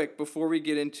real quick before we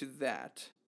get into that.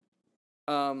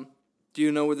 Do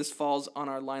you know where this falls on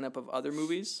our lineup of other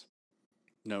movies?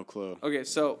 No clue. Okay,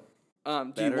 so do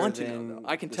you Better want to than know though?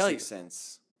 I can The tell you. Sixth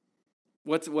Sense.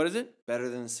 What is it? Better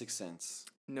than The Sixth Sense.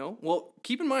 No. Well,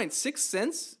 keep in mind, Sixth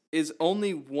Sense is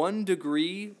only 1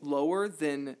 degree lower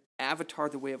than Avatar: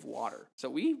 The Way of Water. So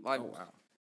Wow.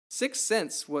 Sixth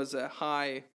Sense was a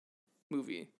high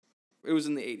movie. It was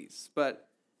in the 80s, but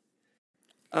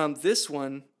this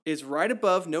one is right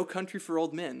above No Country for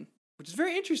Old Men, which is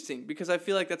very interesting because I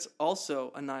feel like that's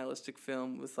also a nihilistic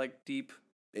film with like deep.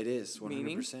 It is 100%.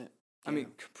 Meaning? I mean,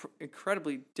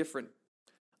 incredibly different.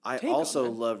 I take on also that.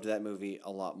 loved that movie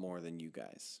a lot more than you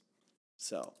guys.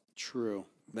 So True.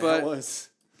 that But- was.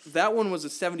 That one was a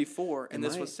 74, and Am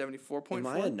this I- was 74.4. Am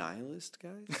I a nihilist,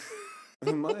 guys?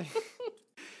 Am I?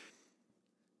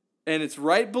 And it's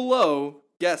right below.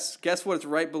 Guess what? It's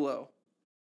right below.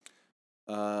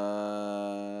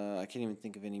 I can't even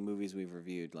think of any movies we've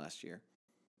reviewed last year.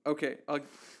 Okay,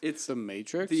 it's The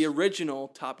Matrix? the original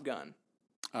Top Gun.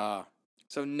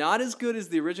 So not as good as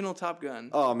the original Top Gun.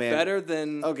 Oh man, Better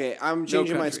than. Okay, I'm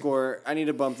changing my Country. score. I need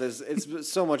to bump this.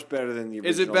 It's so much better than the original.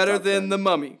 Is it better Top than Gun. The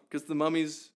Mummy? Because The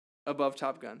Mummy's above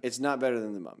Top Gun. It's not better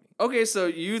than The Mummy. Okay, so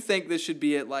you think this should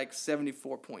be at like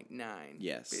 74.9?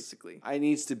 Yes, basically. It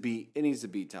needs to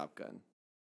be Top Gun.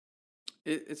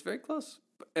 It's very close.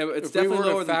 It's If we definitely were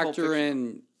lower to than Pulp factor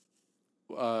Fiction.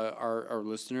 in our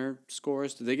listener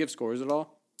scores, did they give scores at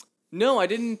all? No, I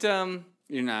didn't.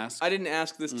 You didn't ask? I didn't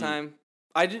ask this time.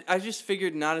 I just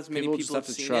figured not as many People people just have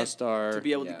have to seen trust it our to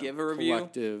be able to yeah, give a review.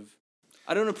 collective.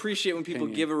 I don't appreciate when people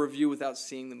opinion. give a review without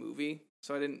seeing the movie,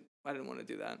 so I didn't want to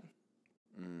do that.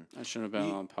 I shouldn't have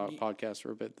been on podcast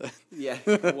for a bit then. Yeah.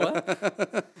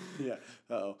 What? Yeah.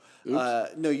 Uh-oh.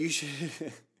 Oops. No, you should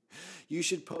you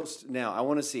should post now. I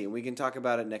want to see, and we can talk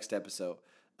about it next episode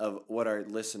of what our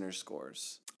listener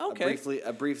scores. Okay.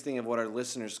 A brief thing of what our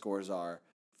listener scores are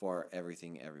for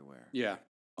Everything Everywhere. Yeah.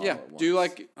 All Yeah. at Do once.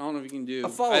 like, I don't know if you can do A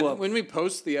follow-up. when we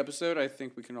post the episode, I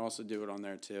think we can also do it on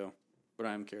there too. But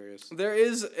I'm curious. There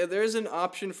is an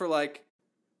option for like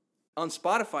on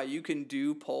Spotify you can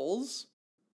do polls,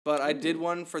 but I did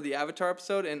one for the Avatar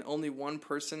episode and only one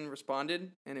person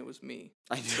responded and it was me.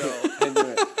 I knew So- it. I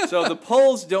knew it. So the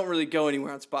polls don't really go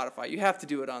anywhere on Spotify. You have to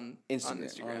do it on Instagram. On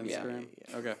Instagram. On Yeah. Instagram?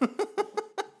 Okay.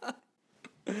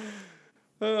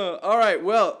 All right.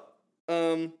 Well,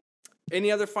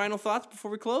 any other final thoughts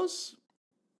before we close?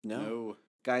 No.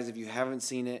 Guys, if you haven't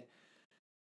seen it,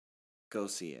 go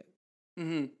see it.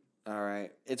 Mm-hmm. All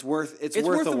right. It's worth It's worth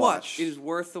worth a the watch. It is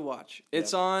worth the watch.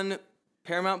 It's on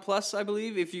Paramount Plus, I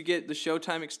believe, if you get the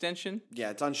Showtime extension.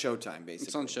 Yeah, it's on Showtime basically.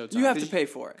 It's on Showtime. You have to pay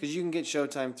for it. Because you can get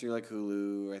Showtime through like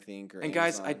Hulu, I think, or And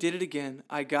guys, I Amazon. did it again.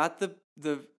 I got the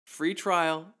free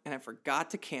trial and I forgot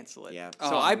to cancel it. Yeah.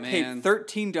 So Oh, I man. paid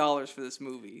 $13 for this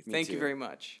movie. Thank you too. very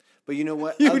much. But you know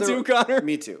what? You too, Connor?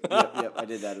 Me too. Yep, I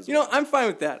did that as You well. know, I'm fine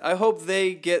with that. I hope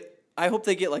they get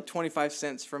like 25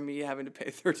 cents from me having to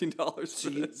pay $13 for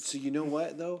this. So you know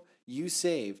what though? You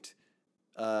saved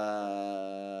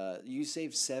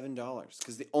 $7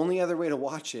 because the only other way to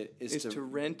watch it is to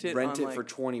rent it Rent on, it like- for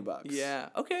 $20. Yeah.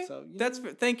 Okay. So, you That's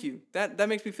know. thank you. That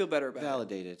makes me feel better about it.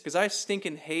 Validated. Because I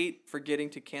stinking hate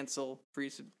forgetting to cancel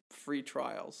free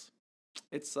trials.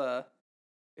 It's the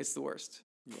worst.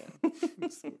 Yeah.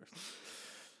 It's the worst.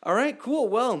 All right, cool.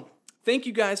 Well, thank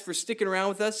you guys for sticking around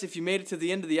with us. If you made it to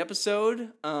the end of the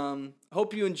episode,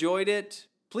 hope you enjoyed it.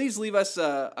 Please leave us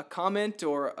a comment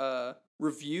or a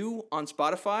review on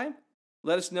Spotify.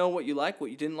 Let us know what you like, what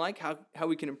you didn't like, how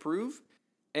we can improve.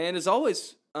 And as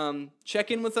always, check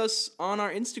in with us on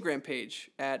our Instagram page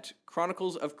at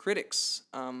Chronicles of Critics.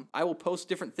 I will post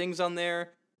different things on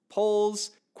there,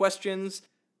 polls, questions.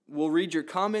 We'll read your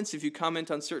comments if you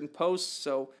comment on certain posts.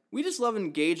 So we just love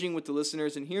engaging with the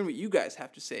listeners and hearing what you guys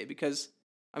have to say because,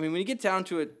 I mean, when you get down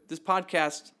to it, this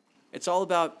podcast, it's all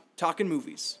about talking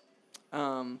movies.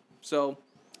 So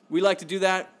we like to do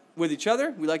that with each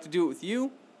other. We like to do it with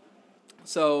you.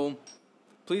 So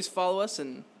please follow us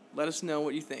and let us know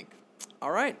what you think.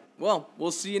 All right. Well,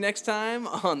 we'll see you next time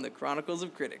on the Chronicles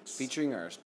of Critics. Featuring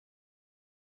our